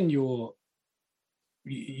I reckon you're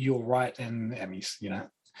right, and I mean,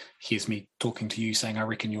 here's me talking to you saying I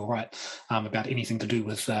reckon you're right about anything to do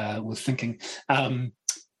with thinking.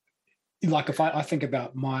 Like if I think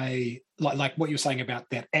about my like what you're saying about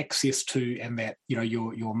that access to, and that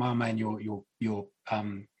your mama and your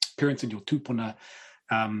parents and your tupuna,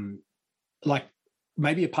 like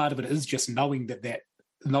maybe a part of it is just knowing that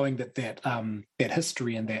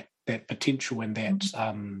history and that potential and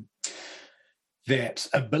that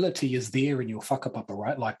ability is there in your whakapapa,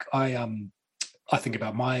 right? Like I think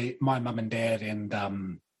about my mum and dad, and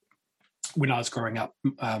when I was growing up,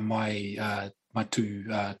 my two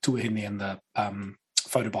tuahine and the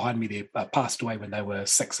photo behind me there passed away when they were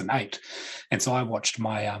 6 and 8, and so I watched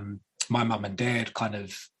my mum and dad kind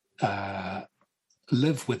of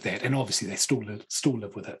live with that, and obviously they still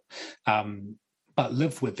live with it, but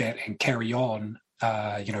live with that and carry on,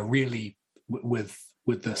 really with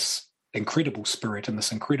this incredible spirit and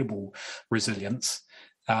this incredible resilience,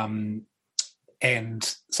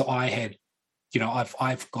 and so I had,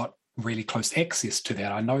 I've got really close access to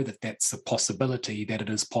that. I know that that's a possibility, that it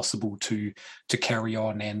is possible to carry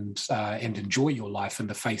on and enjoy your life in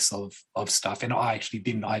the face of stuff. And I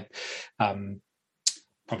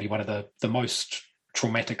probably one of the most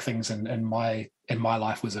traumatic things in my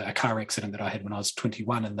life was a car accident that I had when I was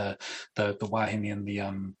 21, and the wahine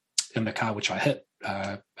in the car which I hit,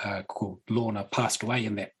 called Lorna, passed away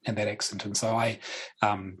in that accident. And so I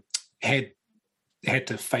had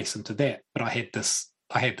to face into that, but I had this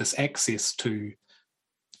access to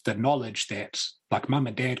the knowledge that, like, mum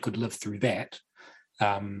and dad could live through that,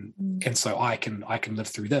 and so I can live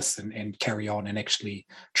through this and carry on and actually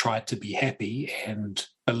try to be happy and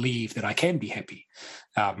believe that I can be happy,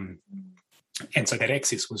 and so that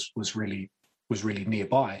access was really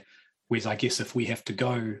nearby. Whereas I guess if we have to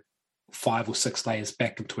go 5 or 6 layers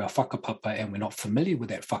back into our whakapapa and we're not familiar with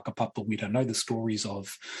that whakapapa, we don't know the stories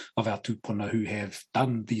of our tupuna who have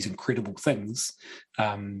done these incredible things,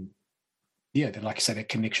 then like you say, that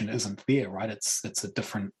connection isn't there, right? It's a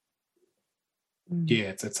different,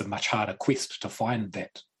 it's a much harder quest to find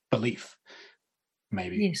that belief,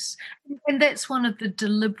 maybe. Yes, and that's one of the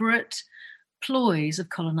deliberate ploys of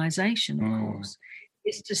colonisation, of course,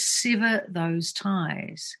 is to sever those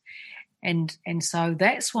ties. And so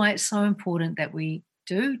that's why it's so important that we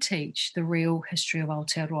do teach the real history of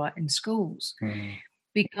Aotearoa in schools,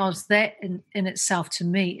 because that in itself, to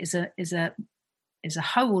me, is a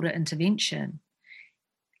hauora intervention.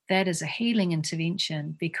 That is a healing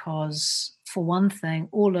intervention, because, for one thing,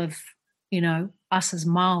 all of us as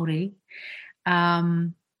Māori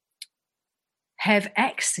have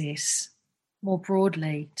access more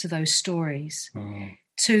broadly to those stories.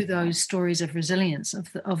 To those stories of resilience,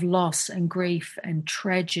 of loss and grief and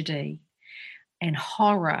tragedy and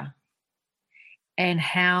horror, and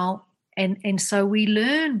how and so we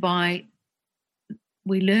learn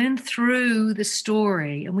through the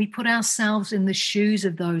story, and we put ourselves in the shoes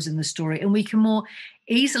of those in the story, and we can more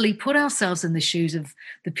easily put ourselves in the shoes of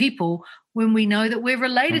the people when we know that we're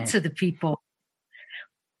related to the people,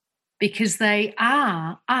 because they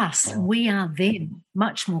are us and we are them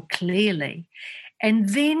much more clearly. And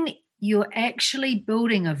then you're actually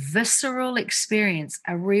building a visceral experience,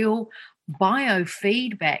 a real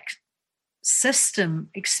biofeedback system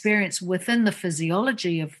experience within the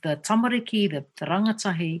physiology of the tamariki, the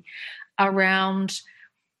rangatahi, around,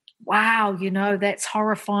 wow, that's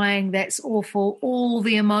horrifying, that's awful, all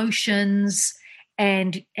the emotions,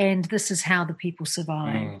 and this is how the people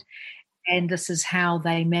survived. And this is how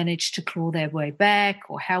they managed to claw their way back,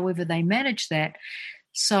 or however they managed that.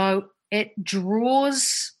 So it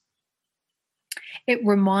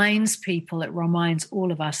reminds people, it reminds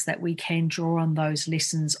all of us that we can draw on those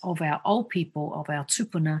lessons of our old people, of our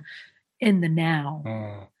tupuna, in the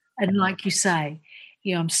now. And like you say,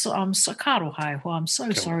 I'm so karohai, I'm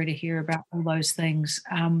so sorry to hear about all those things.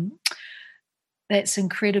 That's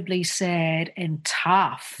incredibly sad and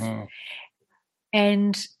tough.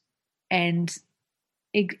 And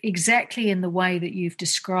exactly in the way that you've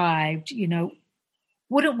described,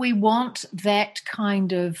 wouldn't we want that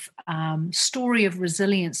kind of story of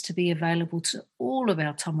resilience to be available to all of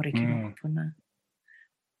our tamariki mokopuna?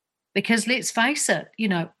 Because let's face it,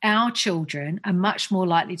 our children are much more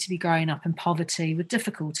likely to be growing up in poverty with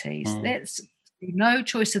difficulties. That's no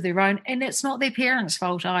choice of their own, and it's not their parents'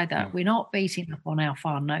 fault either. We're not beating up on our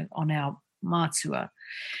whānau, on our mātua,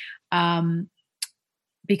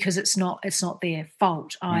 because it's not their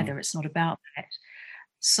fault either. It's not about that.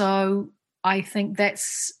 So I think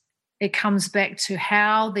it comes back to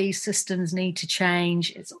how these systems need to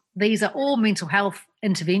change. These are all mental health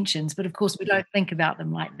interventions, but of course we don't think about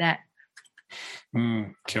them like that.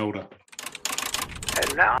 Kia ora.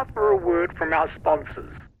 And now for a word from our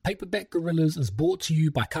sponsors. Paperback Gorillas is brought to you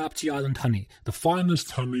by Kapiti Island Honey, the finest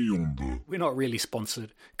honey on the... We're not really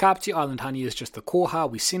sponsored. Kapiti Island Honey is just the koha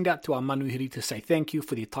we send out to our manuhiri to say thank you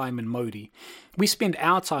for their time in Māori. We spend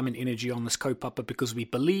our time and energy on this kaupapa because we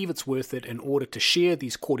believe it's worth it in order to share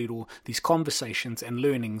these kōrero, these conversations and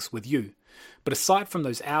learnings with you. But aside from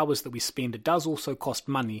those hours that we spend, it does also cost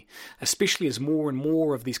money, especially as more and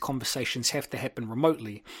more of these conversations have to happen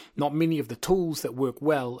remotely. Not many of the tools that work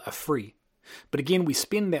well are free. But again, we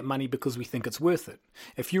spend that money because we think it's worth it.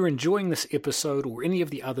 If you're enjoying this episode or any of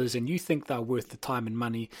the others and you think they're worth the time and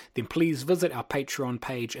money, then please visit our Patreon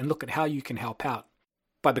page and look at how you can help out.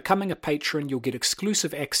 By becoming a patron, you'll get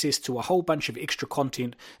exclusive access to a whole bunch of extra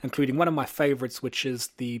content, including one of my favorites, which is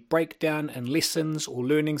the breakdown and lessons or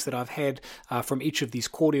learnings that I've had from each of these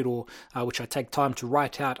kōrero, which I take time to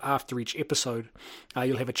write out after each episode.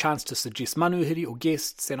 You'll have a chance to suggest manuhiri or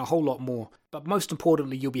guests and a whole lot more. But most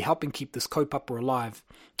importantly, you'll be helping keep this kaupapa alive.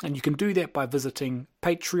 And you can do that by visiting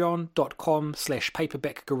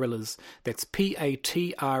patreon.com/paperbackgorillas. That's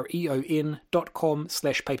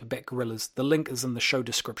patreon.com/paperbackgorillas. The link is in the show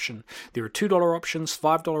description. There are $2 options,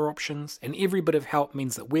 $5 options, and every bit of help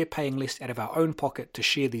means that we're paying less out of our own pocket to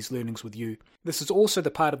share these learnings with you. This is also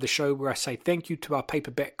the part of the show where I say thank you to our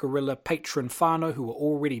Paperback Gorilla patron whānau who are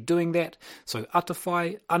already doing that. So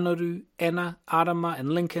Atawhai, Anaru, Anna, Arama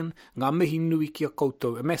and Lincoln, ngā mihi nui kia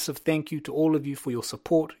koutou. A massive thank you to all of you for your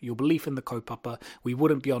support, your belief in the kaupapa. We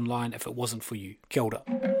wouldn't be online if it wasn't for you. Kia ora.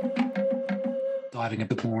 Diving a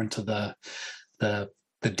bit more into the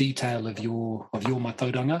detail of your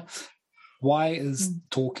matauranga, why is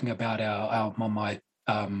talking about our mamae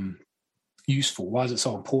useful? Why is it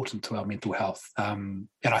so important to our mental health? And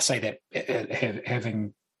I say that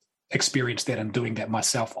having experienced that and doing that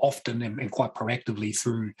myself often and quite proactively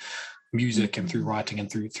through music and through writing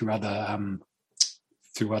and through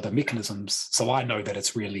other mechanisms. So I know that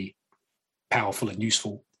it's really powerful and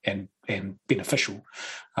useful and beneficial.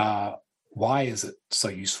 Why is it so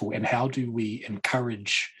useful, and how do we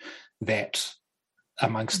encourage that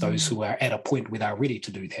amongst those who are at a point where they're ready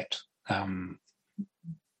to do that?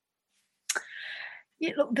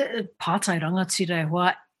 Yeah, look, the pātauranga te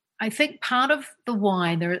reo, I think part of the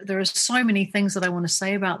why, there are so many things that I want to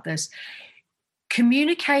say about this.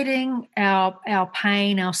 Communicating our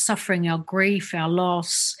pain, our suffering, our grief, our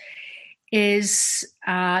loss does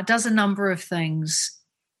a number of things,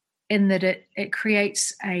 in that it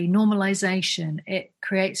creates a normalization, it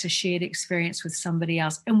creates a shared experience with somebody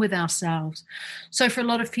else and with ourselves. So for a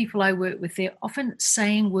lot of people I work with, they're often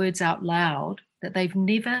saying words out loud that they've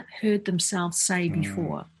never heard themselves say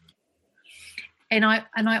before. And I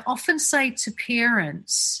often say to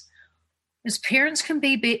parents, as parents can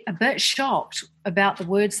be a bit shocked about the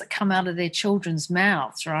words that come out of their children's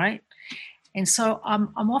mouths, right? And so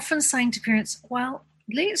I'm often saying to parents, well,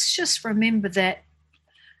 let's just remember that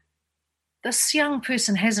this young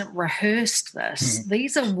person hasn't rehearsed this.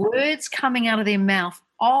 These are words coming out of their mouth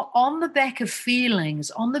on the back of feelings,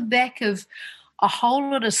 on the back of a whole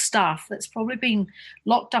lot of stuff that's probably been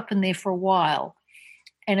locked up in there for a while,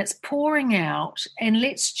 and it's pouring out, and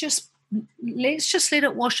let's just let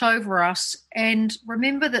it wash over us and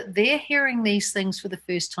remember that they're hearing these things for the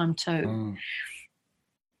first time too.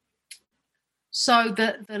 So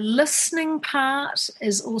the listening part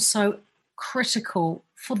is also critical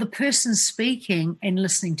for the person speaking and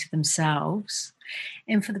listening to themselves,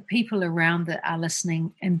 and for the people around that are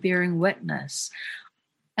listening and bearing witness.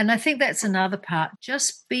 And I think that's another part.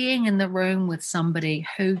 Just being in the room with somebody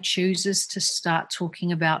who chooses to start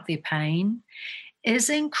talking about their pain is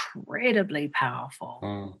incredibly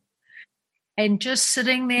powerful. And just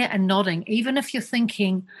sitting there and nodding, even if you're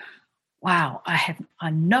thinking, wow, I have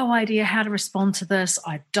no idea how to respond to this.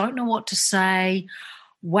 I don't know what to say.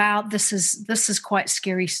 Wow, this is quite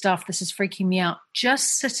scary stuff. This is freaking me out.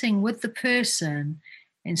 Just sitting with the person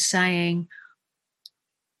and saying,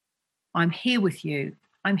 I'm here with you.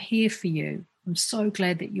 I'm here for you. I'm so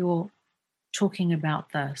glad that you're talking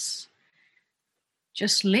about this.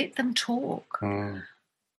 Just let them talk.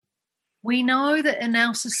 We know that in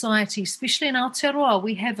our society, especially in Aotearoa,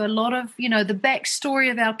 we have a lot of, the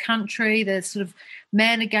backstory of our country, the sort of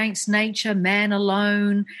man against nature, man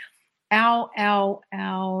alone. Our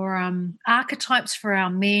archetypes for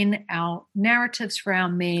our men, our narratives for our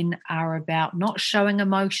men are about not showing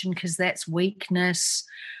emotion because that's weakness.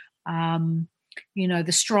 The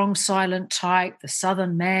strong, silent type, the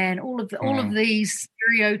Southern man, all of these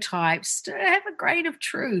stereotypes have a grain of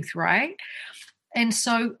truth, right? And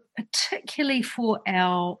so, particularly for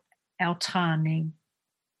our tāne,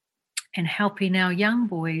 and helping our young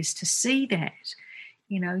boys to see that,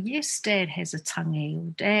 yes, Dad has a tangi,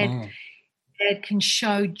 or Dad can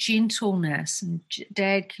show gentleness, and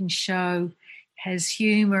Dad can show his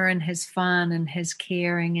humour and his fun and his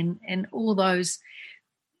caring and all those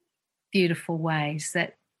beautiful ways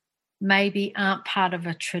that maybe aren't part of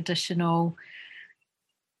a traditional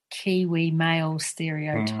Kiwi male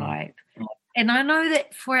stereotype. And I know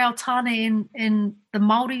that for our tāne in the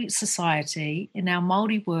Māori society, in our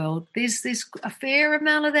Māori world, there's a fair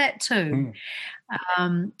amount of that too,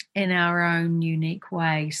 in our own unique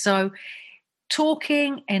way. So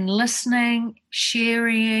talking and listening,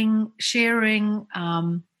 sharing,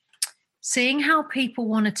 seeing how people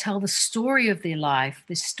want to tell the story of their life,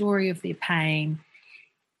 the story of their pain,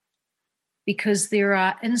 because there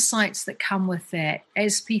are insights that come with that.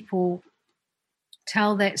 As people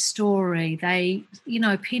tell that story, they,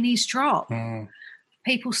 pennies drop.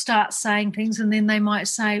 People start saying things, and then they might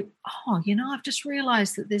say, oh, I've just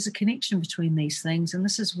realized that there's a connection between these things, and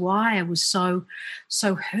this is why I was so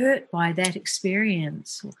hurt by that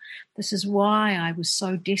experience. This is why I was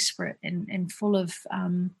so desperate and full of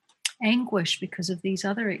anguish because of these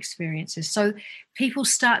other experiences. So people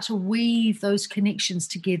start to weave those connections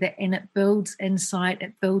together, and it builds insight,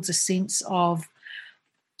 it builds a sense of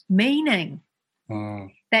meaning.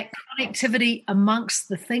 That connectivity amongst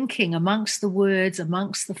the thinking, amongst the words,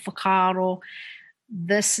 amongst the whakaaro,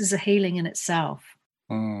 this is a healing in itself.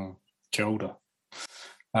 Kia ora.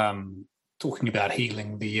 Talking about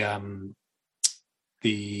healing,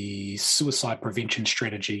 the suicide prevention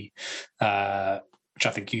strategy, which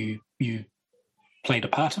I think you played a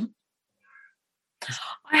part in.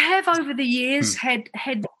 I have over the years had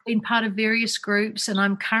been part of various groups, and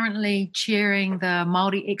I'm currently chairing the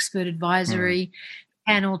Māori Expert Advisory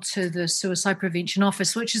panel to the Suicide Prevention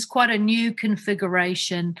Office, which is quite a new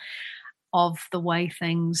configuration of the way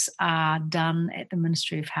things are done at the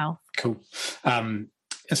Ministry of Health. Cool. And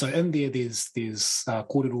so in there's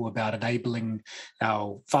kōrero about enabling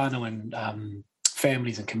our whānau and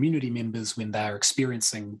families and community members when they're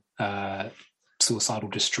experiencing suicidal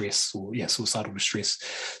distress.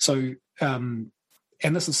 So, and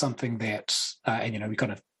this is something that, we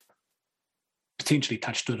kind of potentially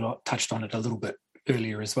touched on it a little bit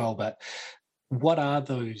earlier as well, but what are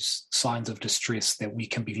those signs of distress that we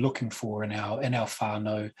can be looking for in our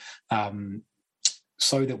whānau,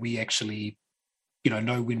 so that we actually,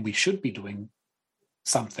 know when we should be doing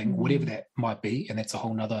something, whatever that might be, and that's a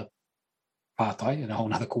whole nother pātai and a whole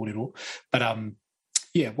nother kōrero. But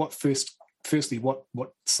firstly, what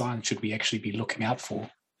signs should we actually be looking out for?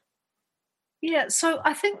 Yeah, so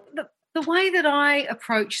I think the way that I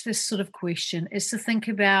approach this sort of question is to think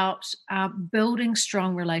about building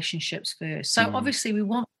strong relationships first. So obviously we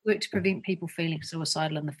want to work to prevent people feeling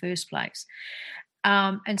suicidal in the first place.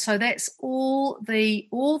 And so that's all the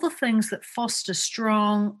things that foster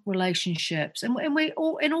strong relationships. And we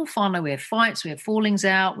all in all whānau, we have fights, we have fallings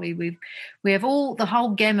out, we have the whole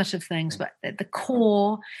gamut of things, but at the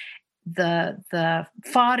core, the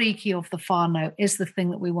whāriki of the whānau is the thing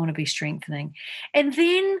that we want to be strengthening. And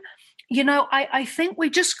then, I think we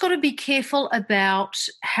just got to be careful about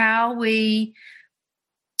how we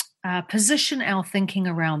position our thinking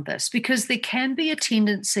around this, because there can be a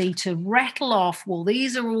tendency to rattle off, well,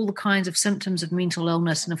 these are all the kinds of symptoms of mental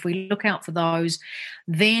illness, and if we look out for those,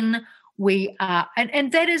 then we are,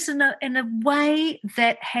 and that is in a way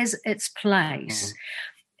that has its place.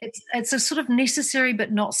 It's a sort of necessary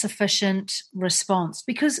but not sufficient response,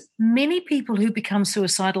 because many people who become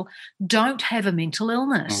suicidal don't have a mental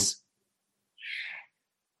illness.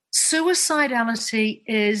 Suicidality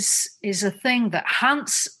is a thing that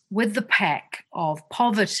hunts with the pack of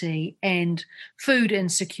poverty and food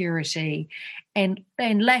insecurity and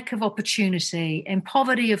lack of opportunity and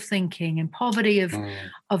poverty of thinking and poverty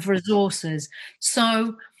of resources.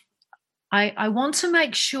 So I want to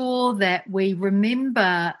make sure that we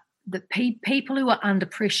remember that people who are under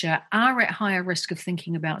pressure are at higher risk of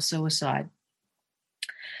thinking about suicide.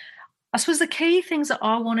 I suppose the key things that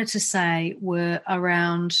I wanted to say were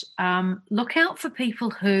around look out for people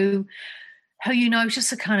who you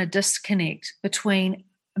notice a kind of disconnect between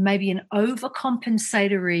maybe an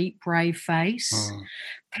overcompensatory brave face,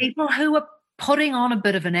 people who are putting on a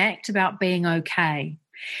bit of an act about being okay.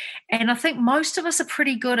 And I think most of us are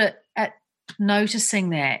pretty good at noticing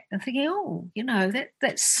that and thinking,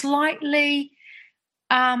 that's slightly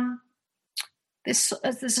there's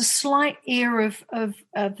a slight air of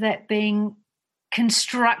that being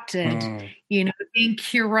constructed, being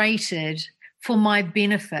curated for my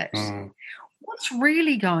benefit. What's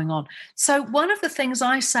really going on? So one of the things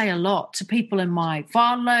I say a lot to people in my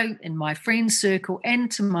whānau, in my friend circle, and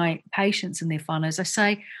to my patients in their whānaus, I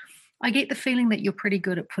say, I get the feeling that you're pretty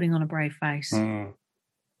good at putting on a brave face.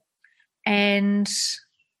 And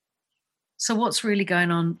so what's really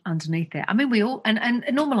going on underneath that? I mean, we all, and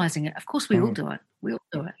normalizing it, of course we all do it. We all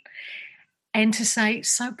do it. And to say,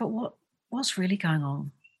 but what's really going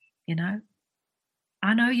on?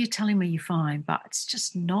 I know you're telling me you're fine, but it's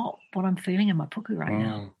just not what I'm feeling in my puku right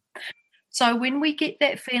now. So when we get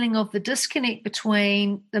that feeling of the disconnect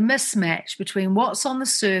between the mismatch between what's on the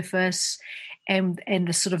surface and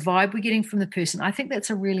the sort of vibe we're getting from the person, I think that's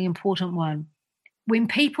a really important one. when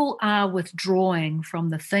people are withdrawing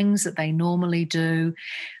from the things that they normally do,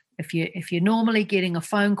 if you're normally getting a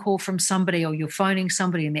phone call from somebody or you're phoning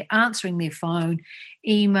somebody and they're answering their phone,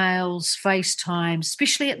 emails, FaceTime,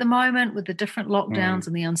 especially at the moment with the different lockdowns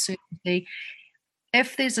and the uncertainty,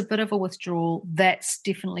 if there's a bit of a withdrawal, that's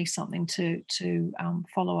definitely something to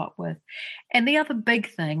follow up with. And the other big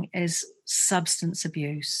thing is substance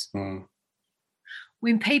abuse.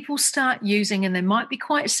 When people start using, and they might be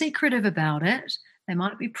quite secretive about it, they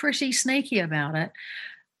might be pretty sneaky about it,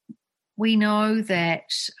 we know that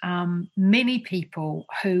many people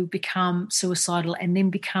who become suicidal and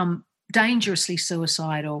then become dangerously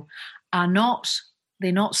suicidal they're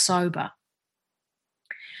not sober.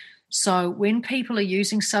 So when people are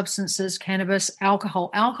using substances, cannabis,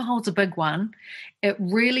 alcohol's a big one. It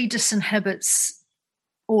really disinhibits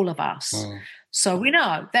all of us. So we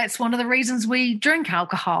know that's one of the reasons we drink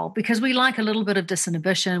alcohol, because we like a little bit of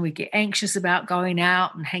disinhibition. We get anxious about going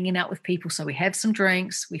out and hanging out with people. So we have some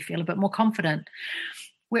drinks. We feel a bit more confident.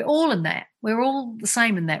 We're all in that. We're all the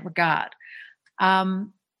same in that regard.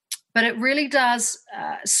 But it really does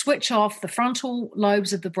switch off the frontal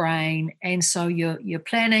lobes of the brain. And so your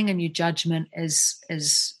planning and your judgment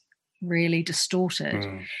is really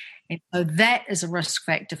distorted. And so that is a risk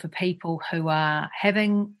factor for people who are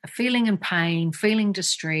feeling in pain, feeling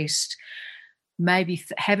distressed, maybe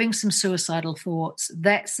having some suicidal thoughts.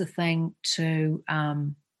 That's the thing to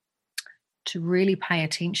really pay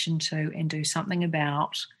attention to and do something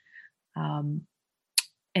about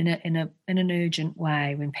in an urgent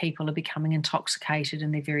way when people are becoming intoxicated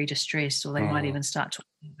and they're very distressed, or they might even start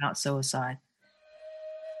talking about suicide.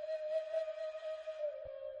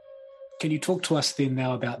 Can you talk to us then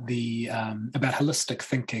now about about holistic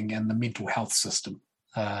thinking and the mental health system?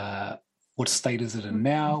 What state is it in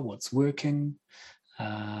now? What's working,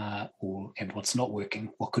 and what's not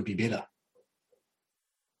working? What could be better?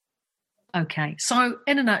 Okay, so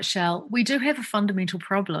in a nutshell, we do have a fundamental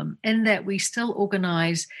problem in that we still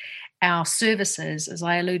organise our services, as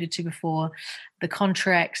I alluded to before. The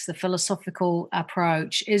contracts, the philosophical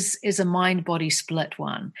approach is a mind-body split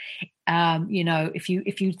one. If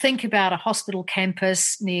you think about a hospital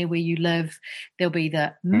campus near where you live, there'll be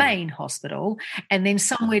the main hospital, and then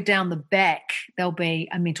somewhere down the back there'll be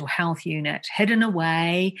a mental health unit hidden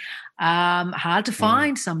away, hard to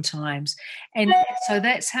find sometimes. And so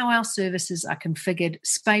that's how our services are configured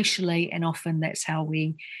spatially, and often that's how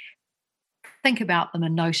we think about them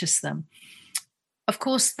and notice them. Of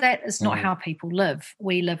course, that is not how people live.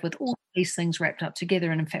 We live with all these things wrapped up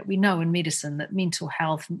together. And in fact, we know in medicine that mental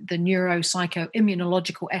health, the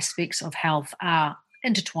neuropsycho-immunological aspects of health are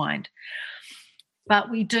intertwined.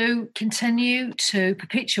 But we do continue to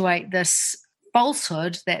perpetuate this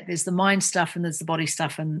falsehood that there's the mind stuff and there's the body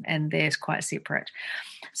stuff, and they're quite separate.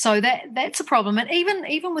 So that's a problem. And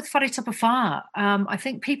even with whare tapa whā, I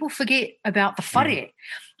think people forget about the whare.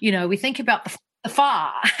 We think about the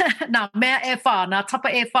whā, nā mea e whā, nā tapa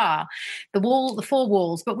e whā, the four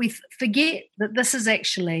walls, but we forget that this is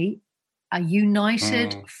actually a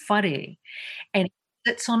united whare, and it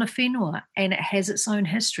sits on a whenua, and it has its own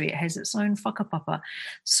history, it has its own whakapapa.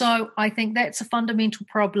 So I think that's a fundamental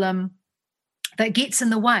problem that gets in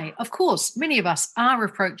the way. Of course, many of us are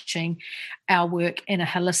approaching our work in a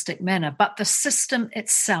holistic manner, but the system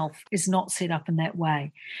itself is not set up in that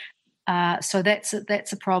way. So that's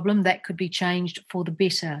a problem that could be changed for the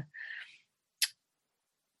better.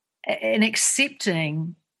 In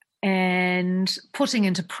accepting and putting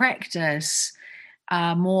into practice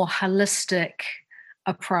a more holistic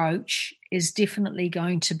approach is definitely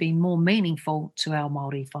going to be more meaningful to our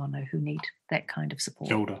Māori whānau who need that kind of support.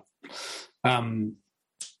 Kia ora.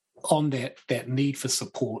 On that need for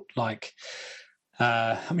support, we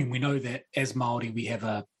know that as Māori we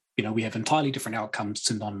have we have entirely different outcomes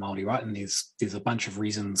to non-Māori, right? And there's a bunch of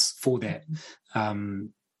reasons for that.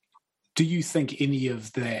 Do you think any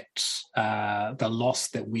of that, the loss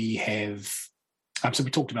that we have, so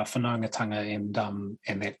we talked about whanaungatanga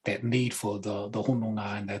and that need for the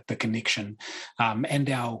hononga and the connection, and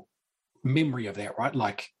our memory of that, right?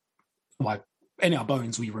 Like in our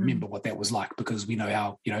bones, we remember what that was like because we know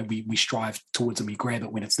how, we strive towards and we grab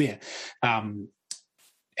it when it's there.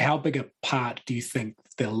 How big a part do you think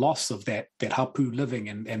the loss of that hapu living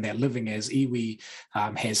and that living as iwi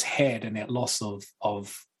has had, and that loss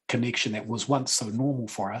of connection that was once so normal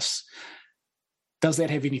for us, does that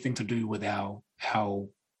have anything to do with our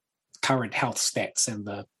current health stats and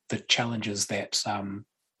the challenges that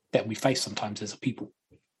we face sometimes as a people?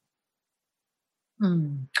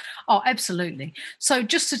 Oh, absolutely. So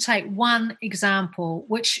just to take one example,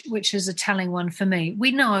 which is a telling one for me,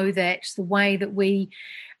 we know that the way that we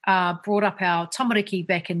brought up our tamariki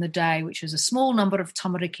back in the day, which was a small number of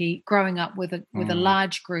tamariki growing up with a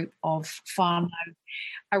large group of whānau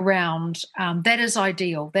around. That is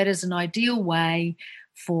ideal. That is an ideal way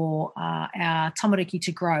for our tamariki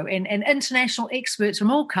to grow. And international experts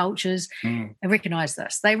from all cultures recognise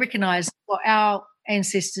this. They recognise what our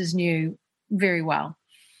ancestors knew very well.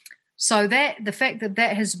 So that the fact that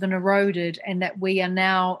that has been eroded and that we are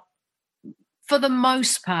now, for the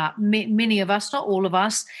most part, many of us, not all of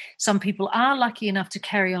us, some people are lucky enough to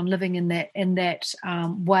carry on living in that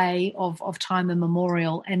way of time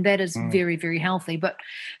immemorial, and that is very, very healthy. But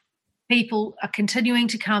people are continuing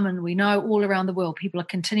to come, and we know all around the world, people are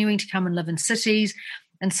continuing to come and live in cities,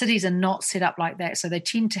 and cities are not set up like that. So they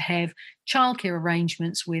tend to have childcare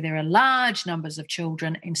arrangements where there are large numbers of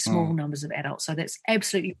children and small numbers of adults. So that's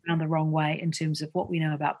absolutely gone the wrong way in terms of what we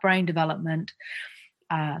know about brain development,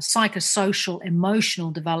 psychosocial,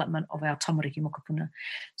 emotional development of our tamariki mokopuna.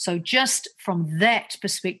 So just from that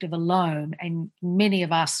perspective alone, and many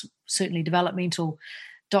of us, certainly developmental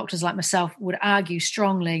doctors like myself, would argue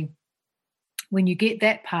strongly, when you get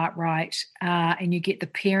that part right and you get the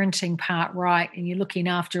parenting part right and you're looking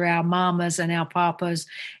after our mamas and our papas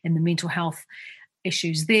and the mental health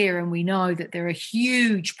issues there, and we know that there are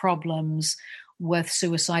huge problems with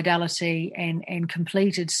suicidality and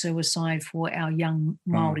completed suicide for our young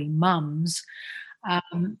Māori mums,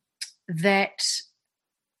 that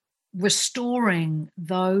restoring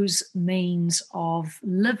those means of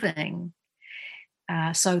living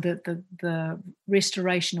so that the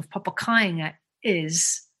restoration of papakainga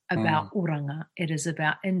is about oranga. It is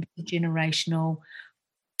about intergenerational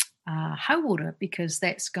hauora, because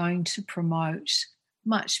that's going to promote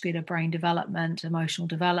much better brain development, emotional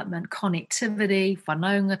development, connectivity,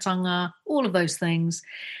 whanaungatanga, all of those things,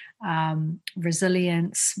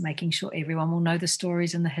 resilience, making sure everyone will know the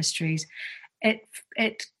stories and the histories.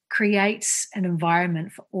 It creates an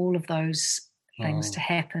environment for all of those things to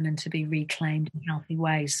happen and to be reclaimed in healthy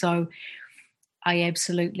ways. So I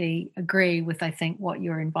absolutely agree with, I think, what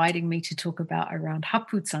you're inviting me to talk about around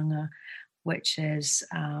haputanga, which is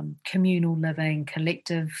communal living,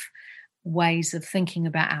 collective ways of thinking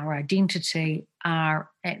about our identity are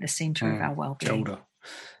at the centre of our well-being.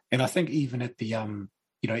 And I think even at the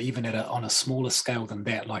even at on a smaller scale than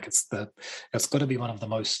that, like it's got to be one of the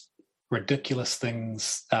most ridiculous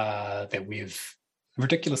things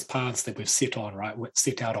ridiculous paths that we've set out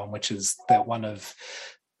on, which is that one of,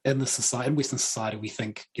 in Western society, we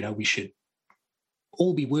think, we should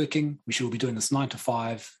all be working, we should all be doing this 9 to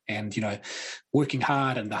 5, and working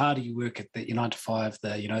hard, and the harder you work at your 9 to 5,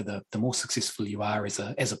 the more successful you are as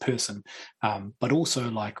a person. But also,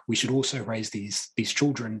 like, we should also raise these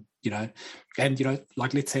children, and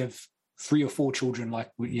like, let's have 3 or 4 children, like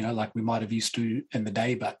we might have used to in the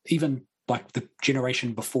day. But even like the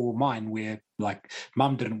generation before mine, where like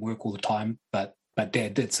mum didn't work all the time, but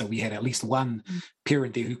dad did, so we had at least one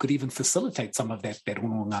parent there who could even facilitate some of that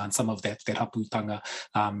hononga and some of that haputanga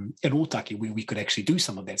in Otaki, where we could actually do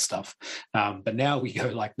some of that stuff. But now we go,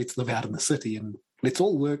 like, let's live out in the city and let's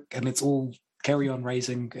all work and let's all carry on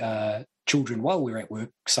raising children while we're at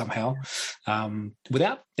work somehow,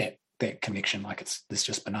 without that connection. Like, it's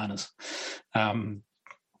just bananas.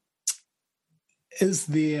 Is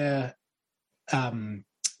there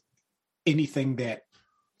anything that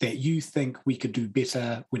you think we could do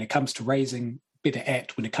better when it comes to raising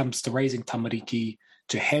tamariki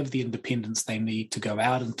to have the independence they need to go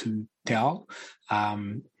out into te ao,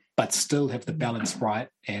 but still have the balance right?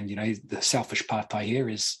 And the selfish pātai here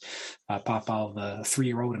is papa of a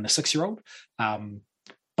 3-year-old and a 6-year-old,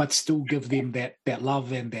 but still give them that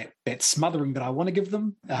love and that smothering that I want to give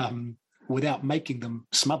them, without making them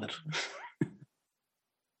smothered.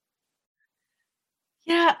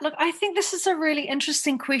 Yeah, look, I think this is a really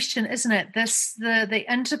interesting question, isn't it? The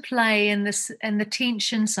interplay and the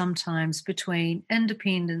tension sometimes between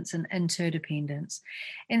independence and interdependence.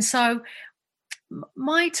 And so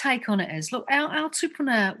my take on it is, look, our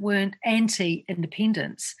tupuna weren't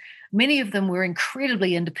anti-independence. Many of them were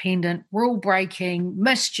incredibly independent, rule-breaking,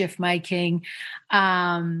 mischief-making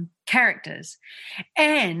characters.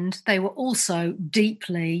 And they were also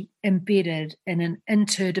deeply embedded in an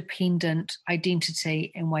interdependent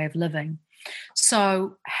identity and way of living.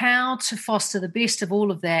 So how to foster the best of all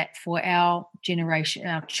of that for our generation,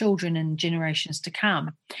 our children and generations to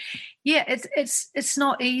come? Yeah, it's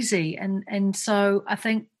not easy. And so I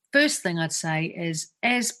think first thing I'd say is,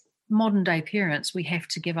 as modern day parents, we have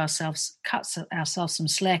to cut ourselves some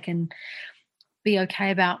slack and be okay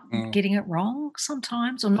about getting it wrong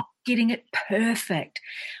sometimes, or not getting it perfect.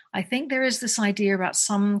 I think there is this idea about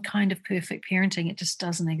some kind of perfect parenting. It just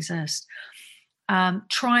doesn't exist.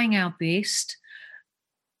 trying our best,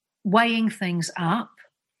 weighing things up,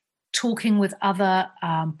 talking with other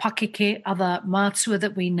pakeke, other matua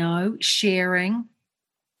that we know, sharing,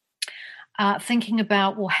 thinking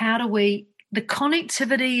about, well, how do we? The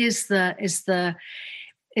connectivity is the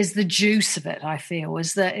juice of it. I feel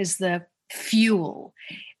is the fuel.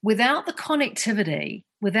 Without the connectivity,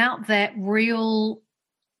 without that real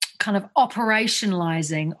kind of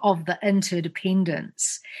operationalizing of the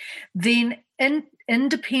interdependence, then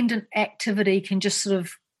independent activity can just sort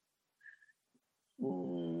of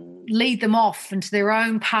lead them off into their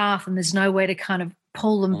own path, and there's no way to kind of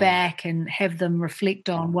pull them back and have them reflect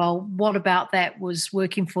on, well, what about that was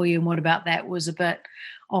working for you and what about that was a bit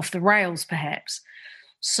off the rails perhaps.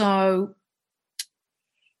 So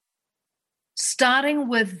starting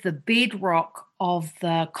with the bedrock of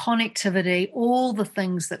the connectivity, all the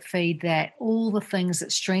things that feed that, all the things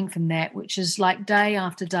that strengthen that, which is like day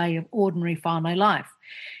after day of ordinary whānau life.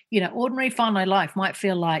 Ordinary whānau life might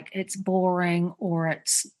feel like it's boring or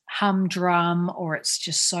it's humdrum or it's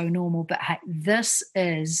just so normal, but hey, this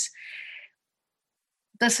is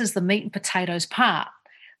the meat and potatoes part.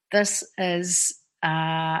 This is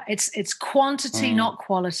it's quantity, not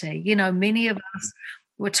quality. Many of us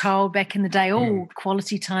were told back in the day,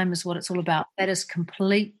 quality time is what it's all about. That is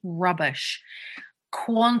complete rubbish.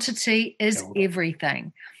 Quantity is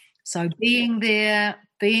everything. So being there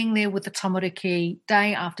with the tamariki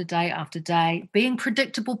day after day after day, being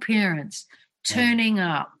predictable parents, turning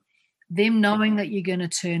up, them knowing that you're going to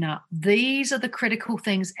turn up. These are the critical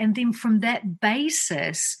things. And then from that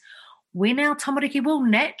basis, when our tamariki will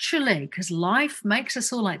naturally, because life makes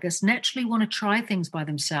us all like this, naturally want to try things by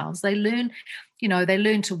themselves. They learn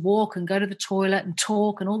to walk and go to the toilet and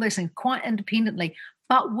talk and all those things quite independently,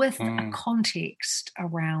 but with a context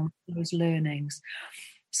around those learnings.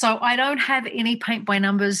 So I don't have any paint by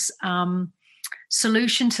numbers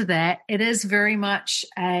solution to that. It is very much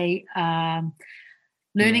a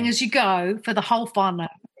learning as you go for the whole whānau,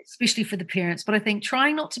 especially for the parents. But I think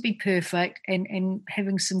trying not to be perfect and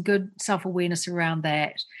having some good self-awareness around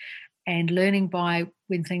that and learning by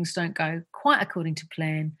when things don't go quite according to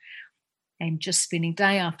plan and just spending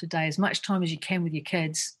day after day as much time as you can with your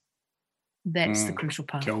kids, that's the crucial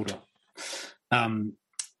part. Kia ora.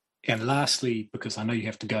 And lastly, because I know you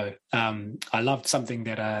have to go, I loved something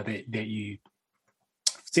that you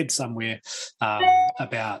said somewhere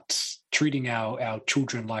about treating our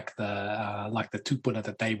children like the tupuna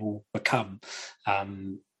that they will become.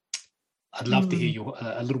 I'd love to hear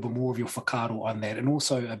a little bit more of your whakaaro on that, and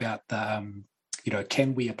also about the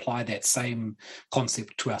can we apply that same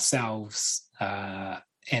concept to ourselves,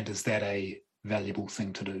 and is that a valuable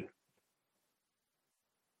thing to do?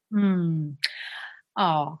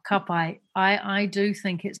 Oh, kapai. I do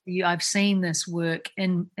think I've seen this work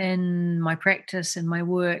in my practice, in my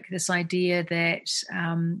work, this idea that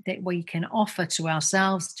we can offer to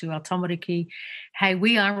ourselves, to our tamariki, hey,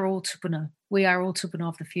 we are all tupuna. We are all tupuna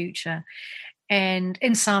of the future. And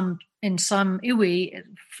in some iwi,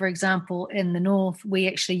 for example, in the north, we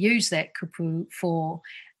actually use that kupu for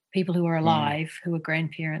people who are alive, who are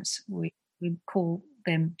grandparents. We call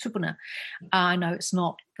them tupuna. I know it's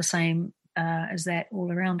not the same as that all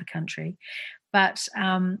around the country. But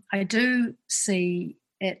I do see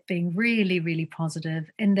it being really, really positive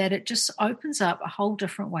in that it just opens up a whole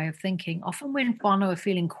different way of thinking. Often when whānau are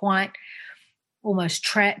feeling quite almost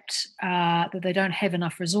trapped, that they don't have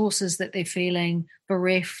enough resources, that they're feeling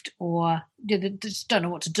bereft or they just don't know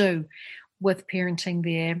what to do with parenting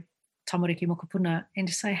their tamariki mokopuna, and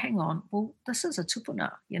to say, hang on, well, this is a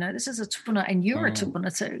tupuna, this is a tupuna and you're a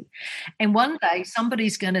tupuna too. And one day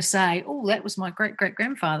somebody's going to say, oh, that was my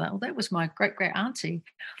great-great-grandfather, or that was my great-great-auntie.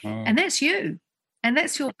 And that's you. And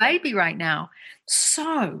that's your baby right now.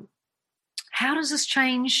 So how does this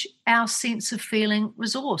change our sense of feeling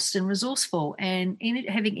resourced and resourceful and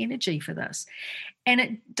having energy for this? And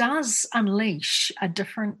it does unleash a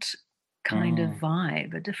different kind of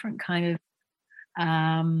vibe, a different kind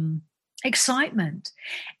of excitement.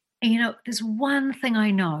 And, there's one thing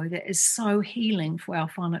I know that is so healing for our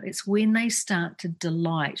whānau. It's when they start to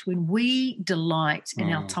delight, when we delight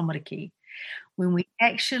in our tamariki, when we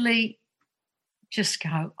actually just go,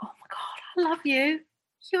 oh my God, I love you.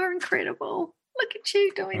 You're incredible. Look at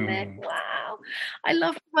you doing that. Wow. I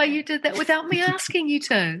love the way you did that without me asking you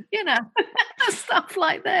to, stuff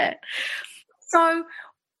like that. So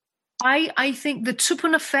I think the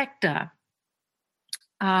tupuna factor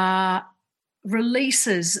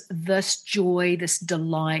releases this joy, this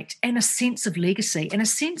delight, and a sense of legacy, and a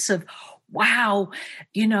sense of, wow,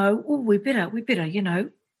 we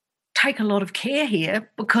better, take a lot of care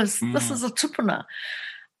here because this is a tupuna.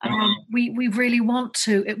 We really want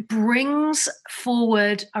to. It brings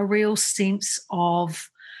forward a real sense of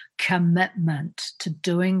commitment to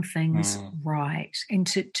doing things right and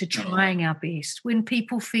to trying our best. When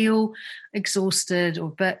people feel exhausted or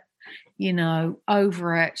a bit,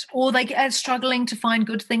 over it, or they are struggling to find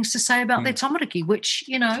good things to say about their tamariki, which,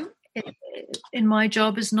 in my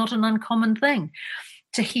job is not an uncommon thing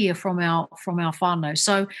to hear from our whānau.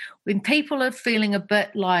 So when people are feeling a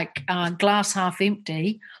bit like glass half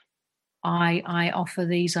empty, I offer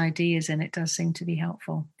these ideas, and it does seem to be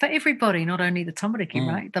helpful for everybody, not only the tamariki,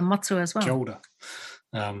 right? The matua as well. Kia ora.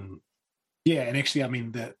 And actually, I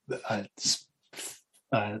mean,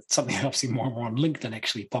 something I've seen more and more on LinkedIn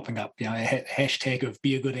actually popping up, a hashtag of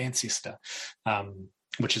be a good ancestor,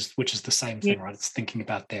 which is the same thing, right? It's thinking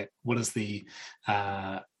about that. What is the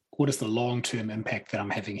long-term impact that I'm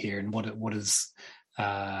having here, and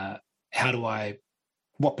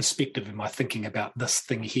what perspective am I thinking about this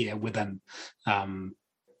thing here within,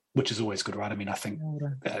 which is always good, right? I mean, I think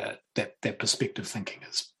that perspective thinking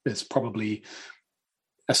is probably,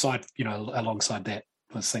 aside, alongside that,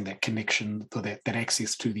 I was saying that connection, or that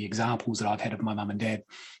access to the examples that I've had of my mum and dad,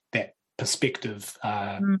 that perspective,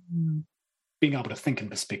 being able to think in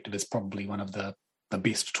perspective is probably one of the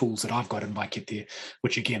best tools that I've got in my kete,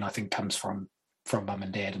 which again I think comes from mum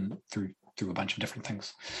and dad and through a bunch of different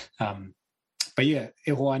things. But yeah,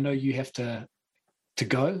 Eho, I know you have to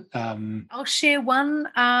go. I'll share one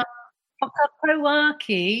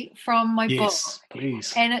whakapauaki from my book. Yes,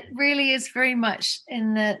 please. And it really is very much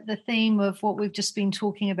in the theme of what we've just been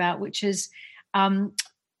talking about, which is I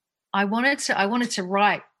wanted to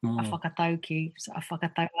write a whakatauki, a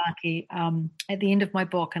whakatauaki at the end of my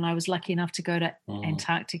book, and I was lucky enough to go to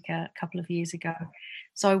Antarctica a couple of years ago.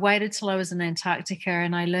 So I waited till I was in Antarctica,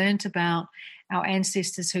 and I learned about our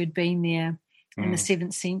ancestors who had been there in the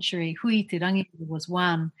 7th century. Hui Te Rangiora was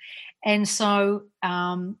one. And so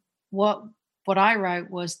what I wrote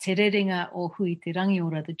was Te Rerenga o Hui Te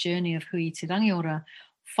Rangiora, the journey of Hui Te Rangiora,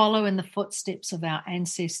 follow in the footsteps of our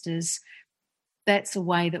ancestors. That's a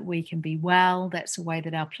way that we can be well. That's a way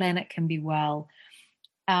that our planet can be well.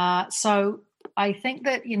 So I think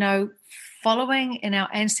that, following in our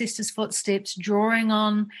ancestors' footsteps, drawing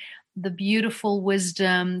on the beautiful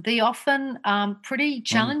wisdom, the often pretty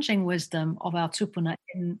challenging wisdom of our tupuna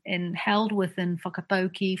and held within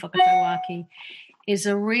whakatauaki, is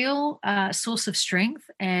a real source of strength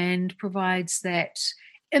and provides that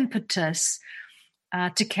impetus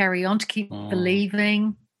to carry on, to keep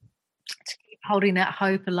believing, to keep holding that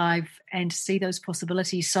hope alive, and to see those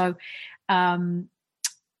possibilities. So, I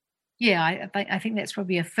think that's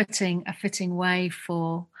probably a fitting way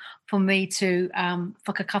for me to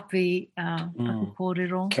whakakapi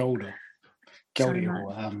kōrero. Kia ora. Kia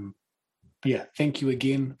ora. Thank you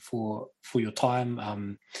again for your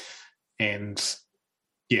time. And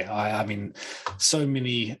I mean, so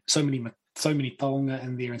many taonga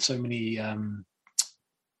in there, and so many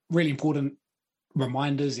really important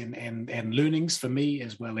reminders and learnings for me,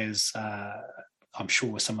 as well as I'm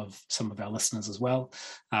sure some of our listeners as well.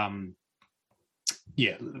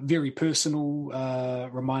 Very personal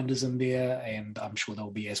reminders in there, and I'm sure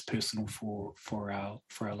they'll be as personal for our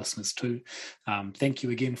listeners too. Thank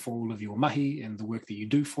you again for all of your mahi and the work that you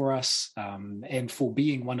do for us, and for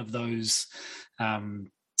being one of those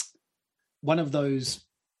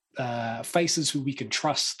faces who we can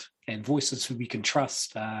trust, and voices who we can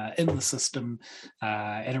trust in the system,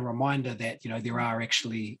 and a reminder that there are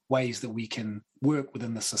actually ways that we can work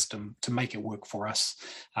within the system to make it work for us,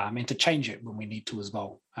 and to change it when we need to as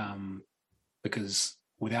well, because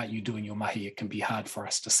without you doing your mahi, it can be hard for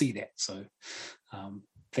us to see that. So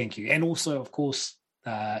thank you. And also, of course,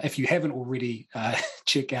 if you haven't already,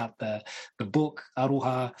 check out the book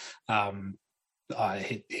Aroha.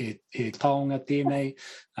 He taonga tēnei.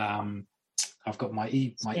 I've got my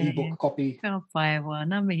ebook copy. Ka pai wa,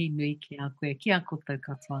 nā mihi nui ki a koe, ki a koutou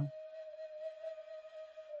katoa.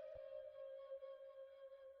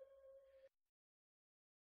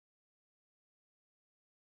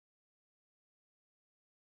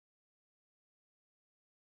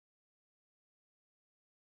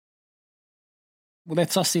 Well,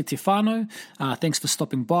 that's us there, Te Whānau. Thanks for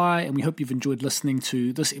stopping by, and we hope you've enjoyed listening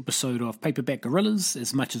to this episode of Paperback Gorillas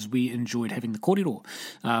as much as we enjoyed having the kōrero.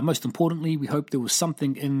 Most importantly, we hope there was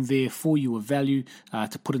something in there for you of value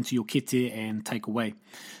to put into your kete and take away.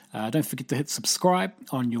 Don't forget to hit subscribe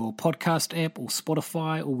on your podcast app or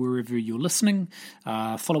Spotify or wherever you're listening.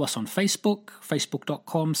 Follow us on Facebook,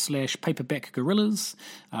 facebook.com/paperbackgorillas,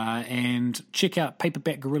 and check out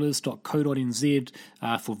paperbackgorillas.co.nz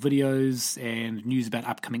for videos and news about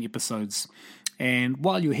upcoming episodes. And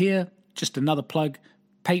while you're here, just another plug,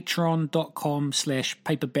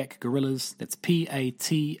 patreon.com/paperbackgorillas. That's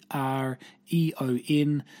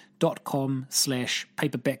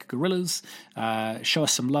patreon.com/paperbackgorillas. Show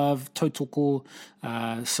us some love, tautoko,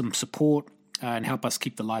 some support, and help us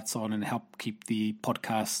keep the lights on and help keep the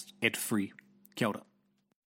podcast ad-free. Kia ora.